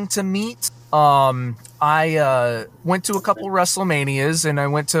expecting to meet. I went to a couple WrestleManias and I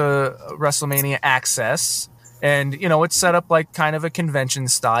went to WrestleMania Access. And, it's set up like kind of a convention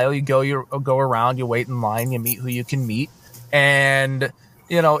style. You go around, you wait in line, you meet who you can meet. And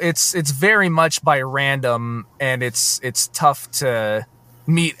it's very much by random, and it's tough to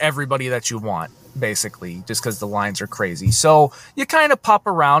meet everybody that you want, basically, just because the lines are crazy. So you kind of pop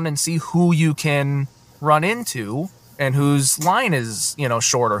around and see who you can run into and whose line is,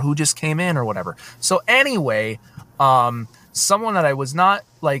 short or who just came in or whatever. So anyway, someone that I was not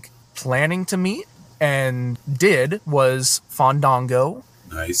like planning to meet and did was Fandango.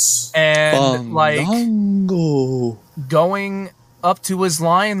 Nice. And Fandango. going up to his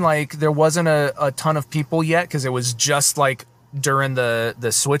line, like there wasn't a ton of people yet because it was just like during the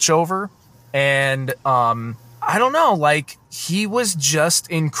switchover. And I don't know, like he was just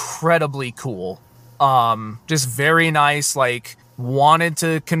incredibly cool. Just very nice, like wanted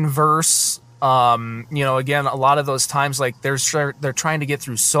to converse. Again, a lot of those times, like they're trying to get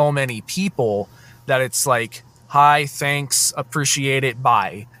through so many people that it's like, hi, thanks, appreciate it,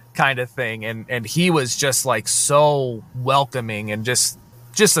 bye kind of thing. And he was just like so welcoming and just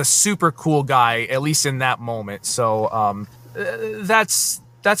a super cool guy, at least in that moment. So that's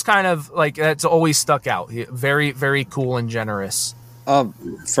kind of like, that's always stuck out. Very, very cool and generous.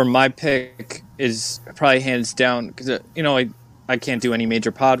 For my pick is probably hands down, because I can't do any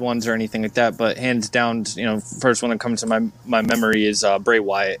major pod ones or anything like that, but hands down, first one that comes to my memory is Bray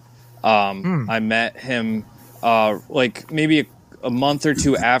Wyatt. I met him like maybe a month or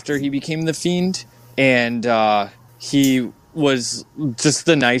two after he became the Fiend, and he was just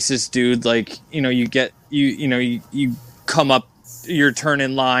the nicest dude. Like, you come up your turn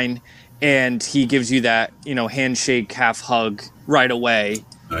in line and he gives you that, handshake, half hug right away.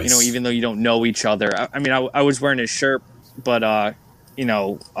 Nice. Even though you don't know each other. I was wearing his shirt, but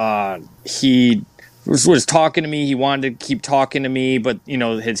he was talking to me. He wanted to keep talking to me, but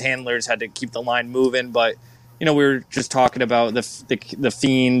his handlers had to keep the line moving. But we were just talking about the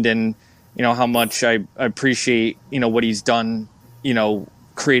Fiend and how much I appreciate what he's done,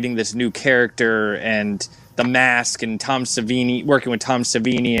 creating this new character and the mask and Tom Savini, working with Tom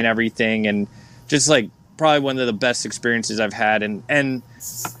Savini and everything, and just like probably one of the best experiences I've had. And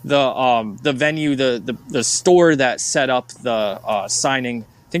the venue, the store that set up the signing,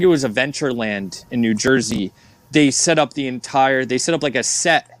 I think it was Adventureland in New Jersey. They set up like a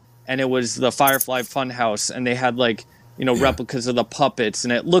set, and it was the Firefly Funhouse, and they had like replicas of the puppets,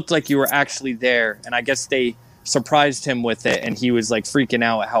 and it looked like you were actually there. And I guess they surprised him with it, and he was like freaking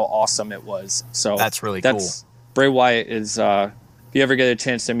out at how awesome it was. So that's really cool. Bray Wyatt is if you ever get a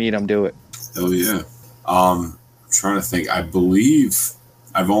chance to meet him, do it. Oh yeah. I'm trying to think. I believe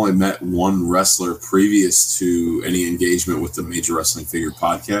I've only met one wrestler previous to any engagement with the Major Wrestling Figure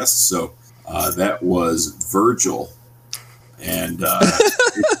podcast. So that was Virgil. And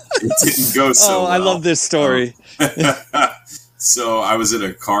it didn't go so well. I love this story. So I was at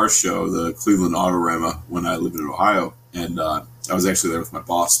a car show, the Cleveland Autorama, when I lived in Ohio. And I was actually there with my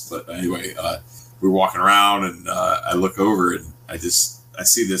boss. But anyway, we were walking around, and I look over, and I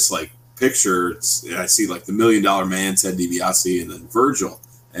see this like picture. I see like the $1 Million Man, Ted DiBiase, and then Virgil.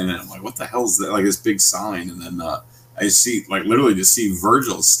 And then I'm like, what the hell is that? Like this big sign. And then I see, like, literally just see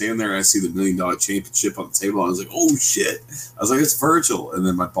Virgil stand there. And I see the $1 Million Championship on the table. I was like, oh shit. I was like, it's Virgil. And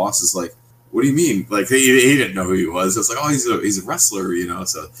then my boss is like, what do you mean? Like he didn't know who he was. I was like, oh, he's a wrestler,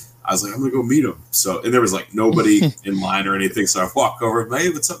 So I was like, I'm gonna go meet him. So, and there was like nobody in line or anything. So I walk over, hey,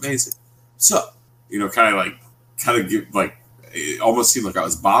 what's up, man? He's like, what's up? Kind of give like. It almost seemed like I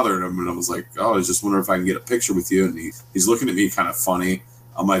was bothering him, and I was like, oh, I was just wondering if I can get a picture with you. And he's looking at me kind of funny.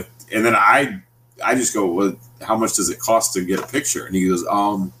 I'm like, and then I just go, well, how much does it cost to get a picture? And he goes,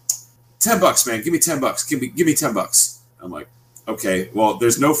 $10, man. Give me $10. Give me $10. I'm like, okay, well,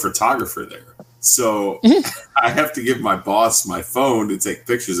 there's no photographer there. So I have to give my boss my phone to take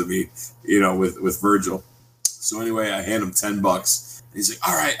pictures of me, with Virgil. So anyway, I hand him $10. And he's like,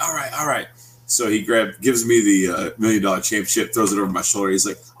 all right. So he gives me the $1 Million Championship, throws it over my shoulder. He's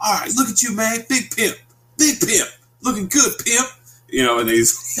like, all right, look at you, man. Big pimp. Looking good, pimp. And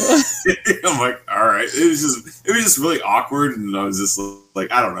he's, I'm like, all right. It was just really awkward. And I was just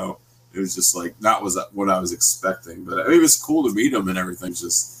like, I don't know. It was just like, not what I was expecting. But it was cool to meet him and everything.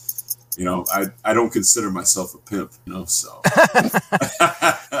 Just, I don't consider myself a pimp, so.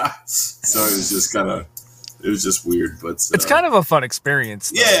 So it was just it was just weird, but it's kind of a fun experience,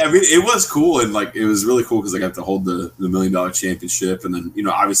 though. Yeah, I mean, it was cool, and like it was really cool because I got to hold the $1 Million Championship, and then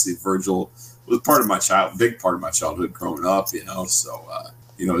obviously Virgil was big part of my childhood growing up, So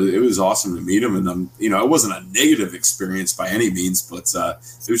it was awesome to meet him, and it wasn't a negative experience by any means, but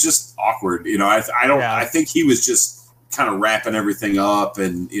it was just awkward. I think he was just kind of wrapping everything up,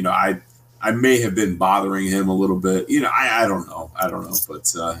 and I may have been bothering him a little bit. I don't know,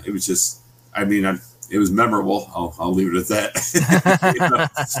 but it was just, it was memorable. I'll leave it at that.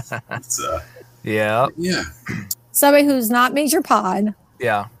 Yeah. Somebody who's not Major Pod.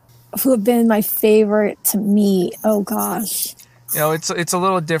 Yeah. Who have been my favorite to meet. Oh gosh. It's a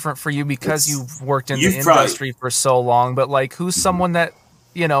little different for you because you've worked in the industry for so long. But like, who's someone that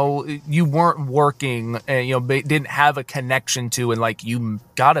you weren't working and didn't have a connection to, and like you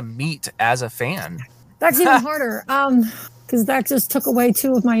got to meet as a fan? That's even harder. because that just took away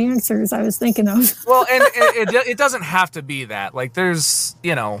 2 of my answers I was thinking of. Well, and it doesn't have to be that. Like, there's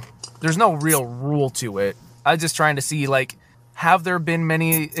no real rule to it. I'm just trying to see, like, have there been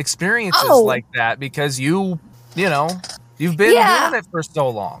many experiences like that? Because you've been doing it for so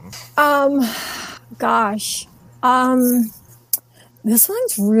long. Gosh. This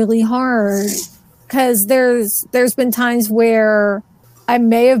one's really hard because there's been times where I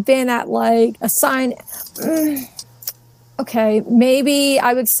may have been at like a sign. Okay, maybe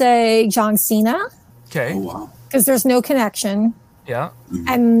I would say John Cena. Okay. Oh, wow. Because there's no connection. Yeah.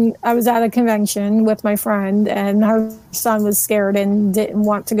 And I was at a convention with my friend, and her son was scared and didn't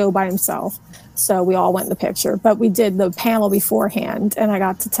want to go by himself. So we all went in the picture. But we did the panel beforehand, and I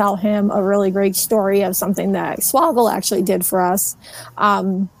got to tell him a really great story of something that Swoggle actually did for us.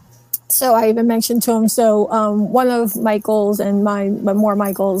 So I even mentioned to him, one of Michael's and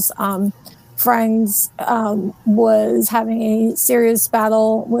Michael's friends was having a serious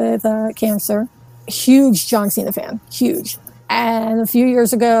battle with cancer. Huge John Cena fan, huge. And a few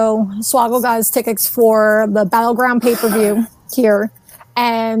years ago, Swoggle got his tickets for the Battleground pay-per-view here.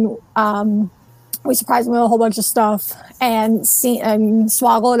 And we surprised him with a whole bunch of stuff. And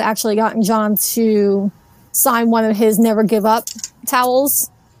Swoggle had actually gotten John to sign one of his Never Give Up towels.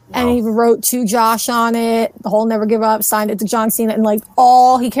 Wow. And he even wrote to Josh on it, the whole Never Give Up, signed it to John Cena. And like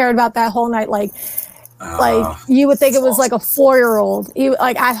all he cared about that whole night, like you would think it was like a 4-year-old. He,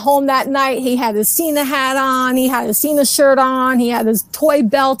 like at home that night, he had his Cena hat on, he had his Cena shirt on, he had his toy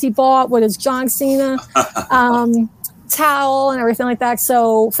belt he bought with his John Cena towel and everything like that.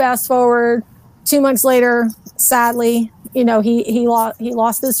 So fast forward 2 months later, sadly, he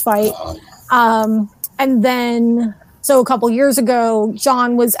lost this fight. And then so a couple years ago,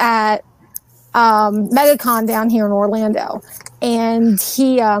 John was at MegaCon down here in Orlando. And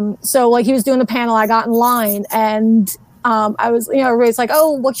he was doing the panel, I got in line, and I was, everybody's like,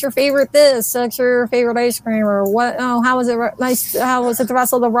 oh, what's your favorite this? What's your favorite ice cream? Or what? Oh, how was it nice? How was it to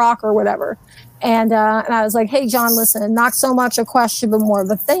wrestle The Rock or whatever? And I was like, hey, John, listen, not so much a question, but more of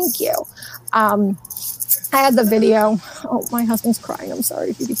a thank you. I had the video. Oh, my husband's crying. I'm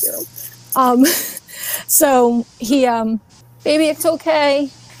sorry if you could hear him. So he, baby, it's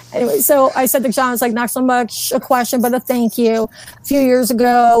okay. Anyway, so I said to John, it's like not so much a question, but a thank you. A few years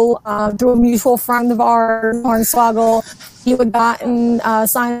ago, through a mutual friend of ours, Lauren Swoggle, he had gotten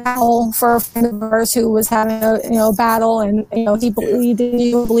signed out for a friend of ours who was having a battle, and he believed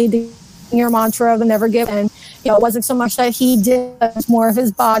in your mantra of the never give. And it wasn't so much that he did, it was more of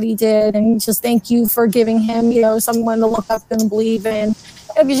his body did. And just thank you for giving him, someone to look up and believe in.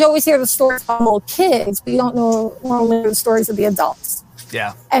 Because you always hear the stories about little kids, but you don't know normally the stories of the adults.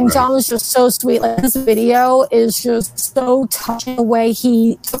 Yeah. And right. John was just so sweet. Like, this video is just so touching the way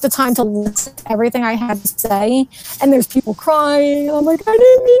he took the time to listen to everything I had to say. And there's people crying. I'm like, I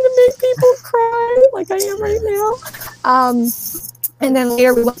didn't mean to make people cry like I am right now. And then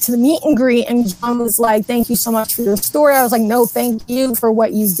later we went to the meet and greet, and John was like, thank you so much for your story. I was like, no, thank you for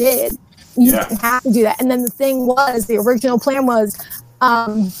what you did. You didn't have to do that. And then the thing was, the original plan was,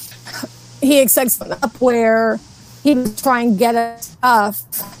 he had set something up where he was trying to get us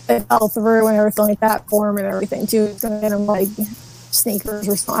stuff that fell through and everything like that for him and everything too. He was going to get him like sneakers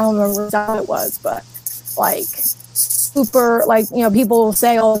or something. I don't remember what it was, but like super, like, people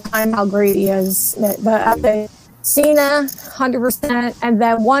say all the time how great he is. But I think Cena, 100%. And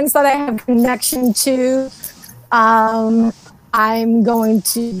then ones that I have connection to, I'm going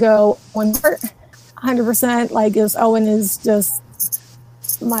to go Owen Hart, 100%. Like, Owen is just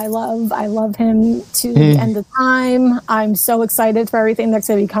my love. I love him to the end of time. I'm so excited for everything that's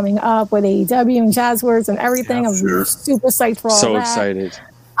going to be coming up with AEW and Jazzwares and everything. I'm super psyched for all that. So excited.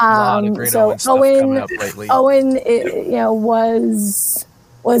 A lot of great Owen stuff coming up lately. Owen,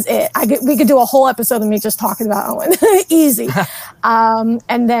 was it. We could do a whole episode of me just talking about Owen. Easy.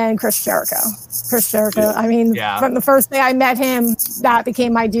 And then Chris Jericho. I mean, from the first day I met him, that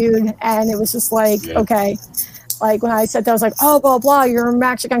became my dude. And it was just like, okay. Like, when I said that, I was like, oh, blah, blah, you're a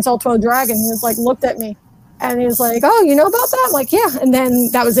match against Ultimo Dragon. He was like, looked at me. And he was like, oh, you know about that? I'm like, yeah. And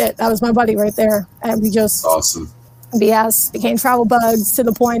then that was it. That was my buddy right there. And we just... Awesome. BS, became travel buds to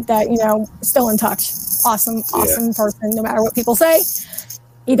the point that, still in touch. Awesome person, no matter what people say.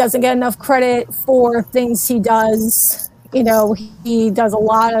 He doesn't get enough credit for things he does. He does a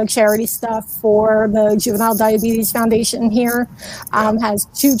lot of charity stuff for the Juvenile Diabetes Foundation here. Has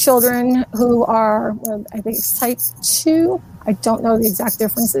 2 children who are, I think it's type 2. I don't know the exact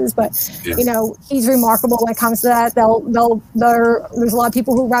differences, but he's remarkable when it comes to that. There's a lot of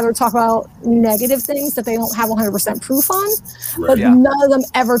people who rather talk about negative things that they don't have 100% proof on, but none of them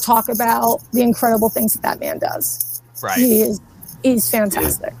ever talk about the incredible things that man does. Right. He's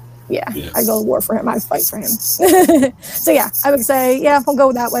fantastic. Yeah, I go to war for him. I fight for him. So yeah, I would say we'll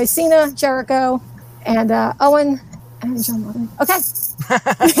go that way. Cena, Jericho, and Owen, and John Morgan. Okay.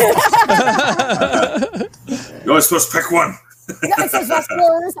 You're only supposed to pick one. No, it says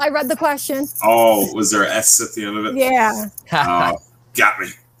wrestlers. I read the question. Oh, was there an S at the end of it? Yeah. Got me.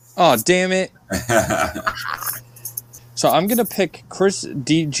 Oh, damn it. So I'm going to pick Chris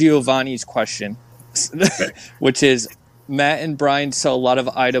DiGiovanni's question, which is, Matt and Brian sell a lot of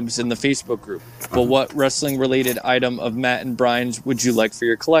items in the Facebook group, but what wrestling-related item of Matt and Brian's would you like for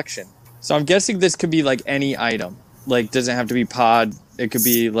your collection? So I'm guessing this could be like any item. Like, doesn't have to be pod. It could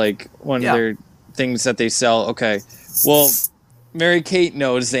be like one of their things that they sell. Okay. Well, Mary Kate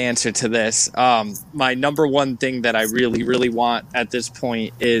knows the answer to this. My number one thing that I really, really want at this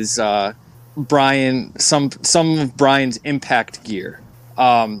point is Brian, some of Brian's Impact gear.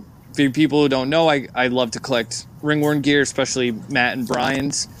 For people who don't know, I love to collect ring-worn gear, especially Matt and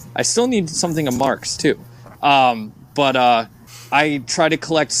Brian's. I still need something of Mark's too. But I try to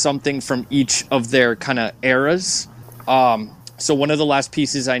collect something from each of their kind of eras. So one of the last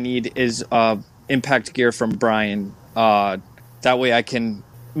pieces I need is Impact gear from Brian. That way I can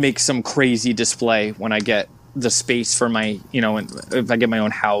make some crazy display when I get the space for my, if I get my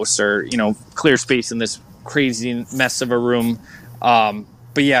own house or, clear space in this crazy mess of a room.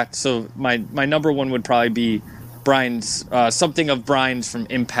 But yeah, so my number one would probably be Brian's, something of Brian's from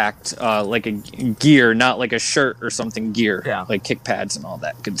Impact, like a gear, not like a shirt or something gear, like kick pads and all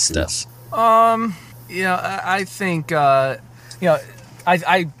that good stuff. I think, I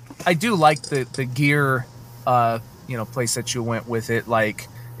do like the gear, place that you went with it. Like,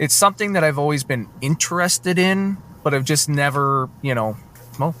 it's something that I've always been interested in, but I've just never,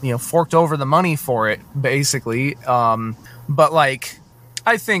 forked over the money for it, basically. But like,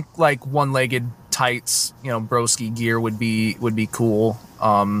 I think like one-legged tights, broski gear would be cool.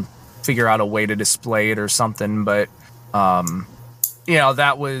 Figure out a way to display it or something. But,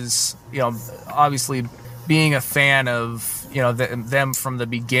 that was, obviously being a fan of, them from the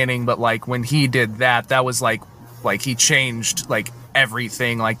beginning. But like when he did that was like he changed like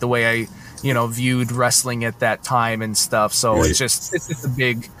everything, like the way I, viewed wrestling at that time and stuff. So Right. it's just a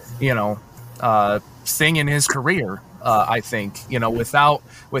big, thing in his career. I think, without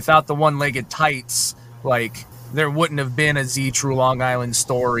the one-legged tights, like there wouldn't have been a Z True Long Island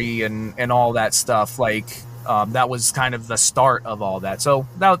story and all that stuff. Like that was kind of the start of all that. So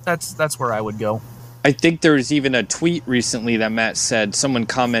that's where I would go. I think there was even a tweet recently that Matt said, someone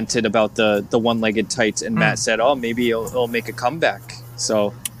commented about the one-legged tights, and Matt said, "Oh, maybe it'll make a comeback."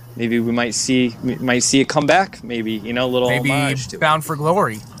 So maybe we might see it come back. Maybe a little homage to Bound for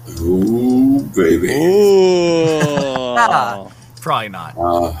Glory. Ooh, baby. Ooh. Probably not.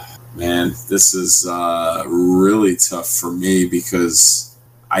 Man, this is really tough for me because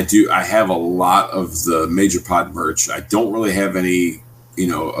I have a lot of the Major Pod merch. I don't really have any,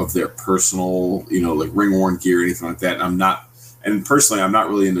 of their personal, like ring-worn gear or anything like that. And personally, I'm not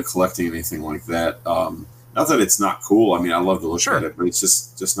really into collecting anything like that. Not that it's not cool. I mean, I love to look at it, but it's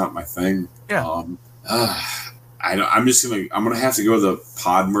just not my thing. Yeah. I'm gonna have to go the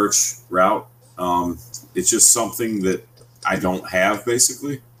pod merch route. It's just something that I don't have,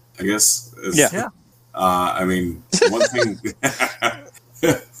 basically, I guess. I mean, one thing.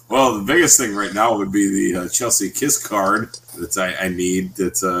 Well, the biggest thing right now would be the Chelsea Kiss card that I need.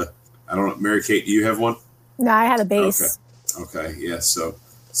 That I don't know. Mary Kate, do you have one? No, I had a base. Okay. Yeah. So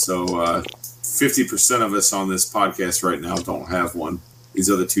 50% of us on this podcast right now don't have one. These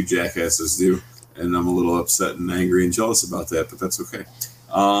other two jackasses do. And I'm a little upset and angry and jealous about that, but that's okay.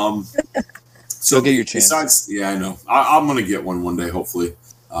 So get your chance. Besides, I know. I'm going to get one day, hopefully.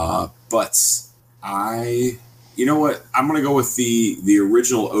 But you know what? I'm going to go with the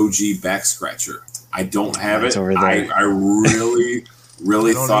original OG back scratcher. I don't have it. Over there. I really,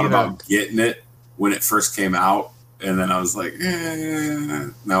 really thought about getting it when it first came out. And then I was like,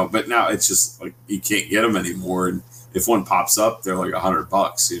 no. But now it's just like you can't get them anymore. And if one pops up, they're like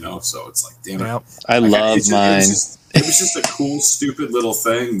 $100, So it's like, damn it. Yep. I love mine. It was just a cool, stupid little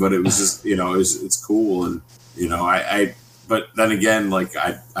thing, but it was just, it's cool. And, but then again, like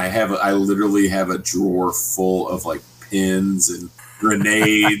I literally have a drawer full of like pins and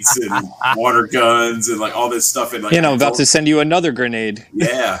grenades and water guns and like all this stuff. And like, I'm about to send you another grenade.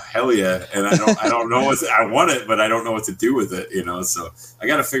 Yeah, hell yeah. And I don't know I want it, but I don't know what to do with it, so I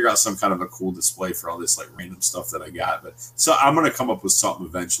got to figure out some kind of a cool display for all this like random stuff that I got. But so I'm going to come up with something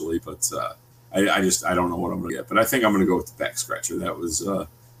eventually, but I don't know what I'm going to get, but I think I'm going to go with the back scratcher. That was a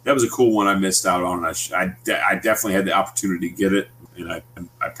cool one I missed out on. I definitely had the opportunity to get it, and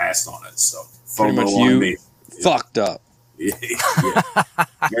I passed on it. So Pretty much fucked up. Yeah.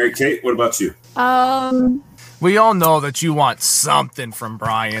 Mary Kate, what about you? We all know that you want something from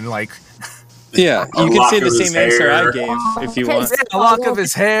Brian, like Yeah, you can say the same answer I gave if you want. a lock of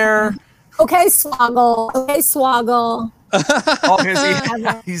his hair. Okay, Swoggle. Okay, Swoggle.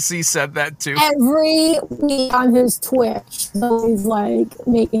 Oh, he said that too. Every week on his Twitch, he's like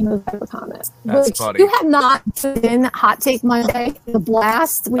making those type of comments. That's Which funny. you have not put in Hot Take Monday, the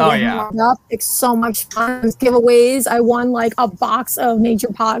blast. We warmed up. It's so much fun. There's giveaways. I won like a box of Major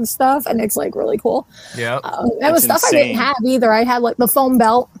Pog stuff, and it's like really cool. Yeah, it was stuff I didn't have either. I had like the foam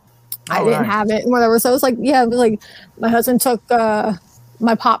belt. I didn't have it and whatever. So it was like, it was like my husband took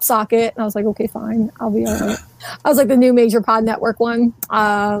my pop socket, and I was like, okay, fine, I'll be all right. I was like the new Major Pod Network one.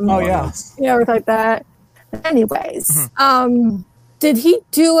 Everything like that. Anyways, did he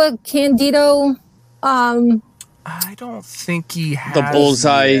do a Candido? I don't think he has the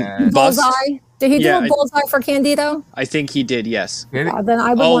bullseye bust. Bullseye? Did he do a bullseye for Candido? I think he did. Yes. Then I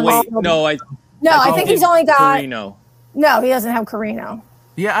would I think he's only got Carino. No, he doesn't have Carino.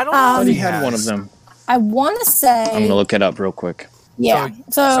 Yeah, I don't I know. thought he had one of them. I want to say. I'm gonna look it up real quick. Yeah.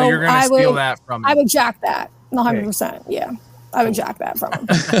 So you're gonna steal that from him. I would jack that. 100%. Yeah. I would jack that from him.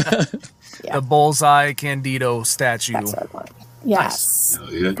 The Bullseye Candido statue. That's what I want. Yes.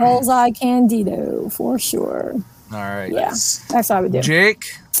 Nice. Yeah. Bullseye Candido for sure. All right. Yeah. That's what I would do.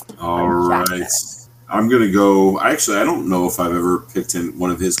 Jake. All right. I'm gonna go. Actually, I don't know if I've ever picked in one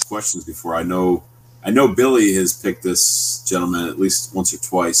of his questions before. I know Billy has picked this gentleman at least once or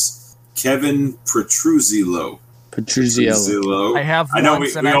twice. Kevin Petruzillo. I have. I know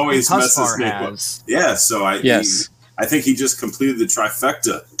once, we and I always think mess this Husvar name up. has. Yeah, so I think he just completed the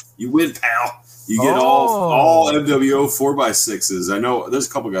trifecta. You win, pal. You get all MWO 4x6s. I know there's a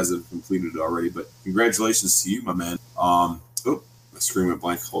couple guys that have completed it already, but congratulations to you, my man. My screen went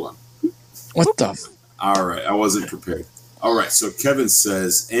blank. Hold on. What the? All right, I wasn't prepared. All right, so Kevin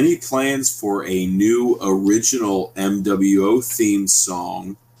says, any plans for a new original MWO theme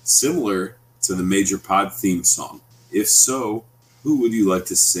song similar to the Major Pod theme song? If so, who would you like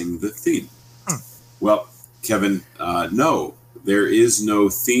to sing the theme? Well, Kevin, no, there is no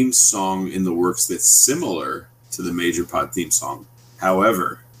theme song in the works that's similar to the Major Pod theme song.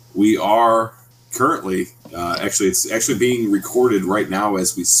 However, we are currently, it's actually being recorded right now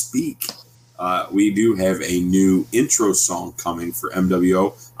as we speak. We do have a new intro song coming for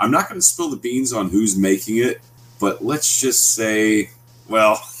MWO. I'm not going to spill the beans on who's making it, but let's just say,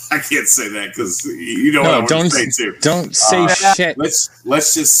 well, I can't say that because you know what I want to say too. Don't say shit.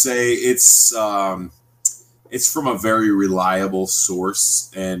 Let's just say it's from a very reliable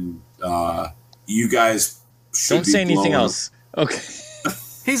source, and you guys should don't say anything else. Okay.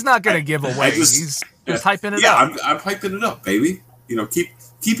 He's not going to give away. He's just hyping it up. Yeah, I'm hyping it up, baby. You know, keep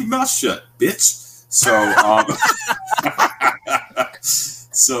your mouth shut, bitch. So,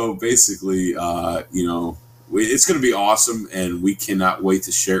 so basically, it's going to be awesome, and we cannot wait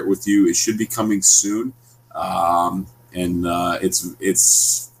to share it with you. It should be coming soon, and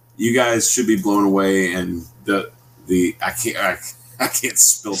it's you guys should be blown away. And I can't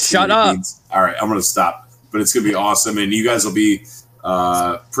spill. Shut up. Beans. All right, I'm going to stop. But it's going to be awesome, and you guys will be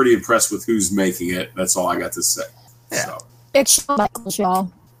pretty impressed with who's making it. That's all I got to say. Yeah. So. It's Shawn Michaels,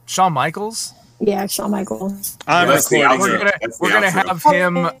 y'all. Shawn Michaels? Yeah, Shawn Michaels. We're gonna have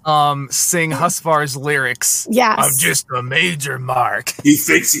him sing Husvar's lyrics. Yes. I'm just a Major Mark. He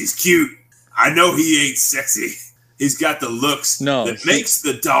thinks he's cute. I know he ain't sexy. He's got the looks that makes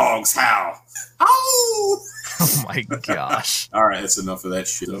the dogs howl. Oh! Oh my gosh. All right, that's enough of that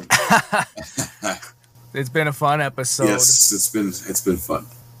shit. It's been a fun episode. Yes, it's been fun.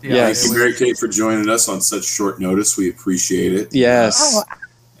 Yeah, thank you, Mary Kate, for joining us on such short notice. We appreciate it. Yes.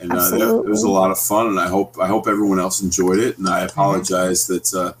 And it was a lot of fun, and I hope everyone else enjoyed it. And I apologize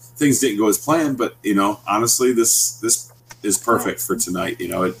that things didn't go as planned, but honestly, this is perfect for tonight.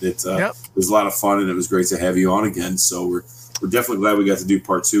 It was a lot of fun, and it was great to have you on again. So we're definitely glad we got to do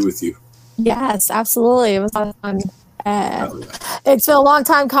part 2 with you. Yes, absolutely. It was a lot of fun. It's been a long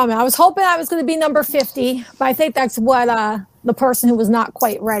time coming. I was hoping I was going to be number 50, but I think that's what the person who was not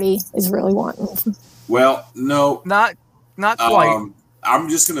quite ready is really wanting. Well, no, not quite. I'm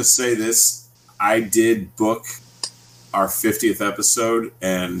just going to say this. I did book our 50th episode,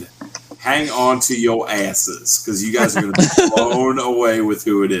 and hang on to your asses because you guys are going to be blown away with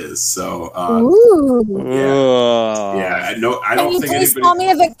who it is. So, I don't think anybody. Can you please tell me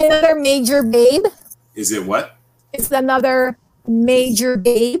if it's another Major Babe? Is it what? It's another Major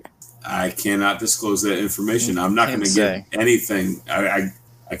Babe. I cannot disclose that information. I'm not going to get anything. I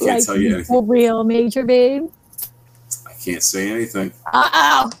can't tell you anything. For real Major Babe. I can't say anything.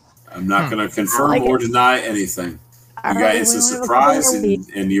 Uh-oh. I'm not going to confirm or deny anything. You guys, it's a surprise,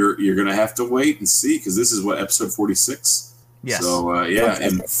 and you're going to have to wait and see, because this is what, episode 46. Yes. So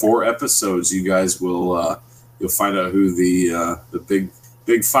in 4 episodes, you guys will you'll find out who the big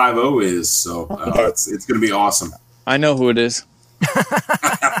 5-0 is. So it's going to be awesome. I know who it is.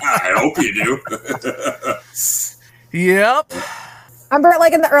 I hope you do. Yep. Remember,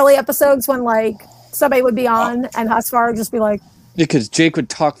 like in the early episodes when like somebody would be on and Husvar would just be like, because Jake would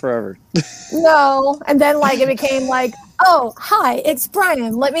talk forever. no, and then like it became like, oh, hi, it's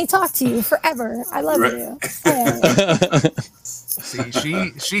Brian. Let me talk to you forever. I love you. Yeah.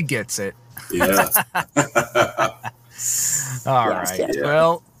 See, she gets it. Yeah. All right. Yes.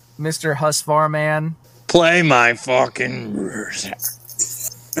 Well, Mr. Husvar man, play my fucking.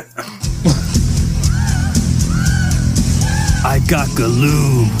 I got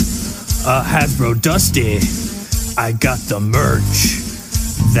Galoob, a Hasbro Dusty. I got the merch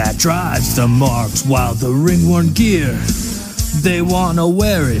that drives the marks, while the ringworn gear, they wanna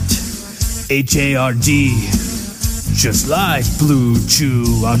wear it. HARD, just like Blue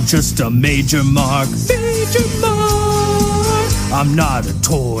Chew, I'm just a major mark. Major mark. I'm not a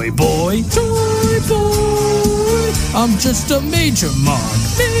toy boy. Toy boy. I'm just a major mark.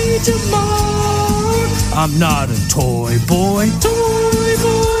 Major mark. I'm not a toy boy. Toy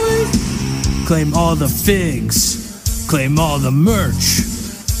boy. Claim all the figs. Claim all the merch.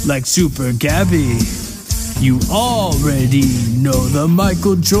 Like Super Gabby. You already know the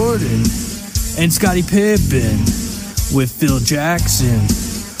Michael Jordan and Scottie Pippen with Phil Jackson.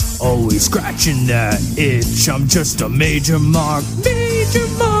 Always scratching that itch. I'm just a major mark. Major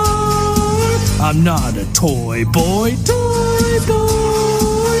mark. I'm not a toy boy. Toy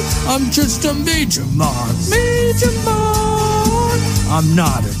boy. I'm just a major mark. Major mark. I'm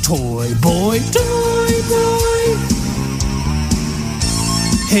not a toy boy. Toy boy.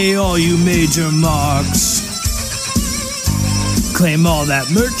 Hey, all you major marks, claim all that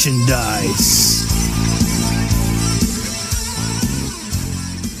merchandise.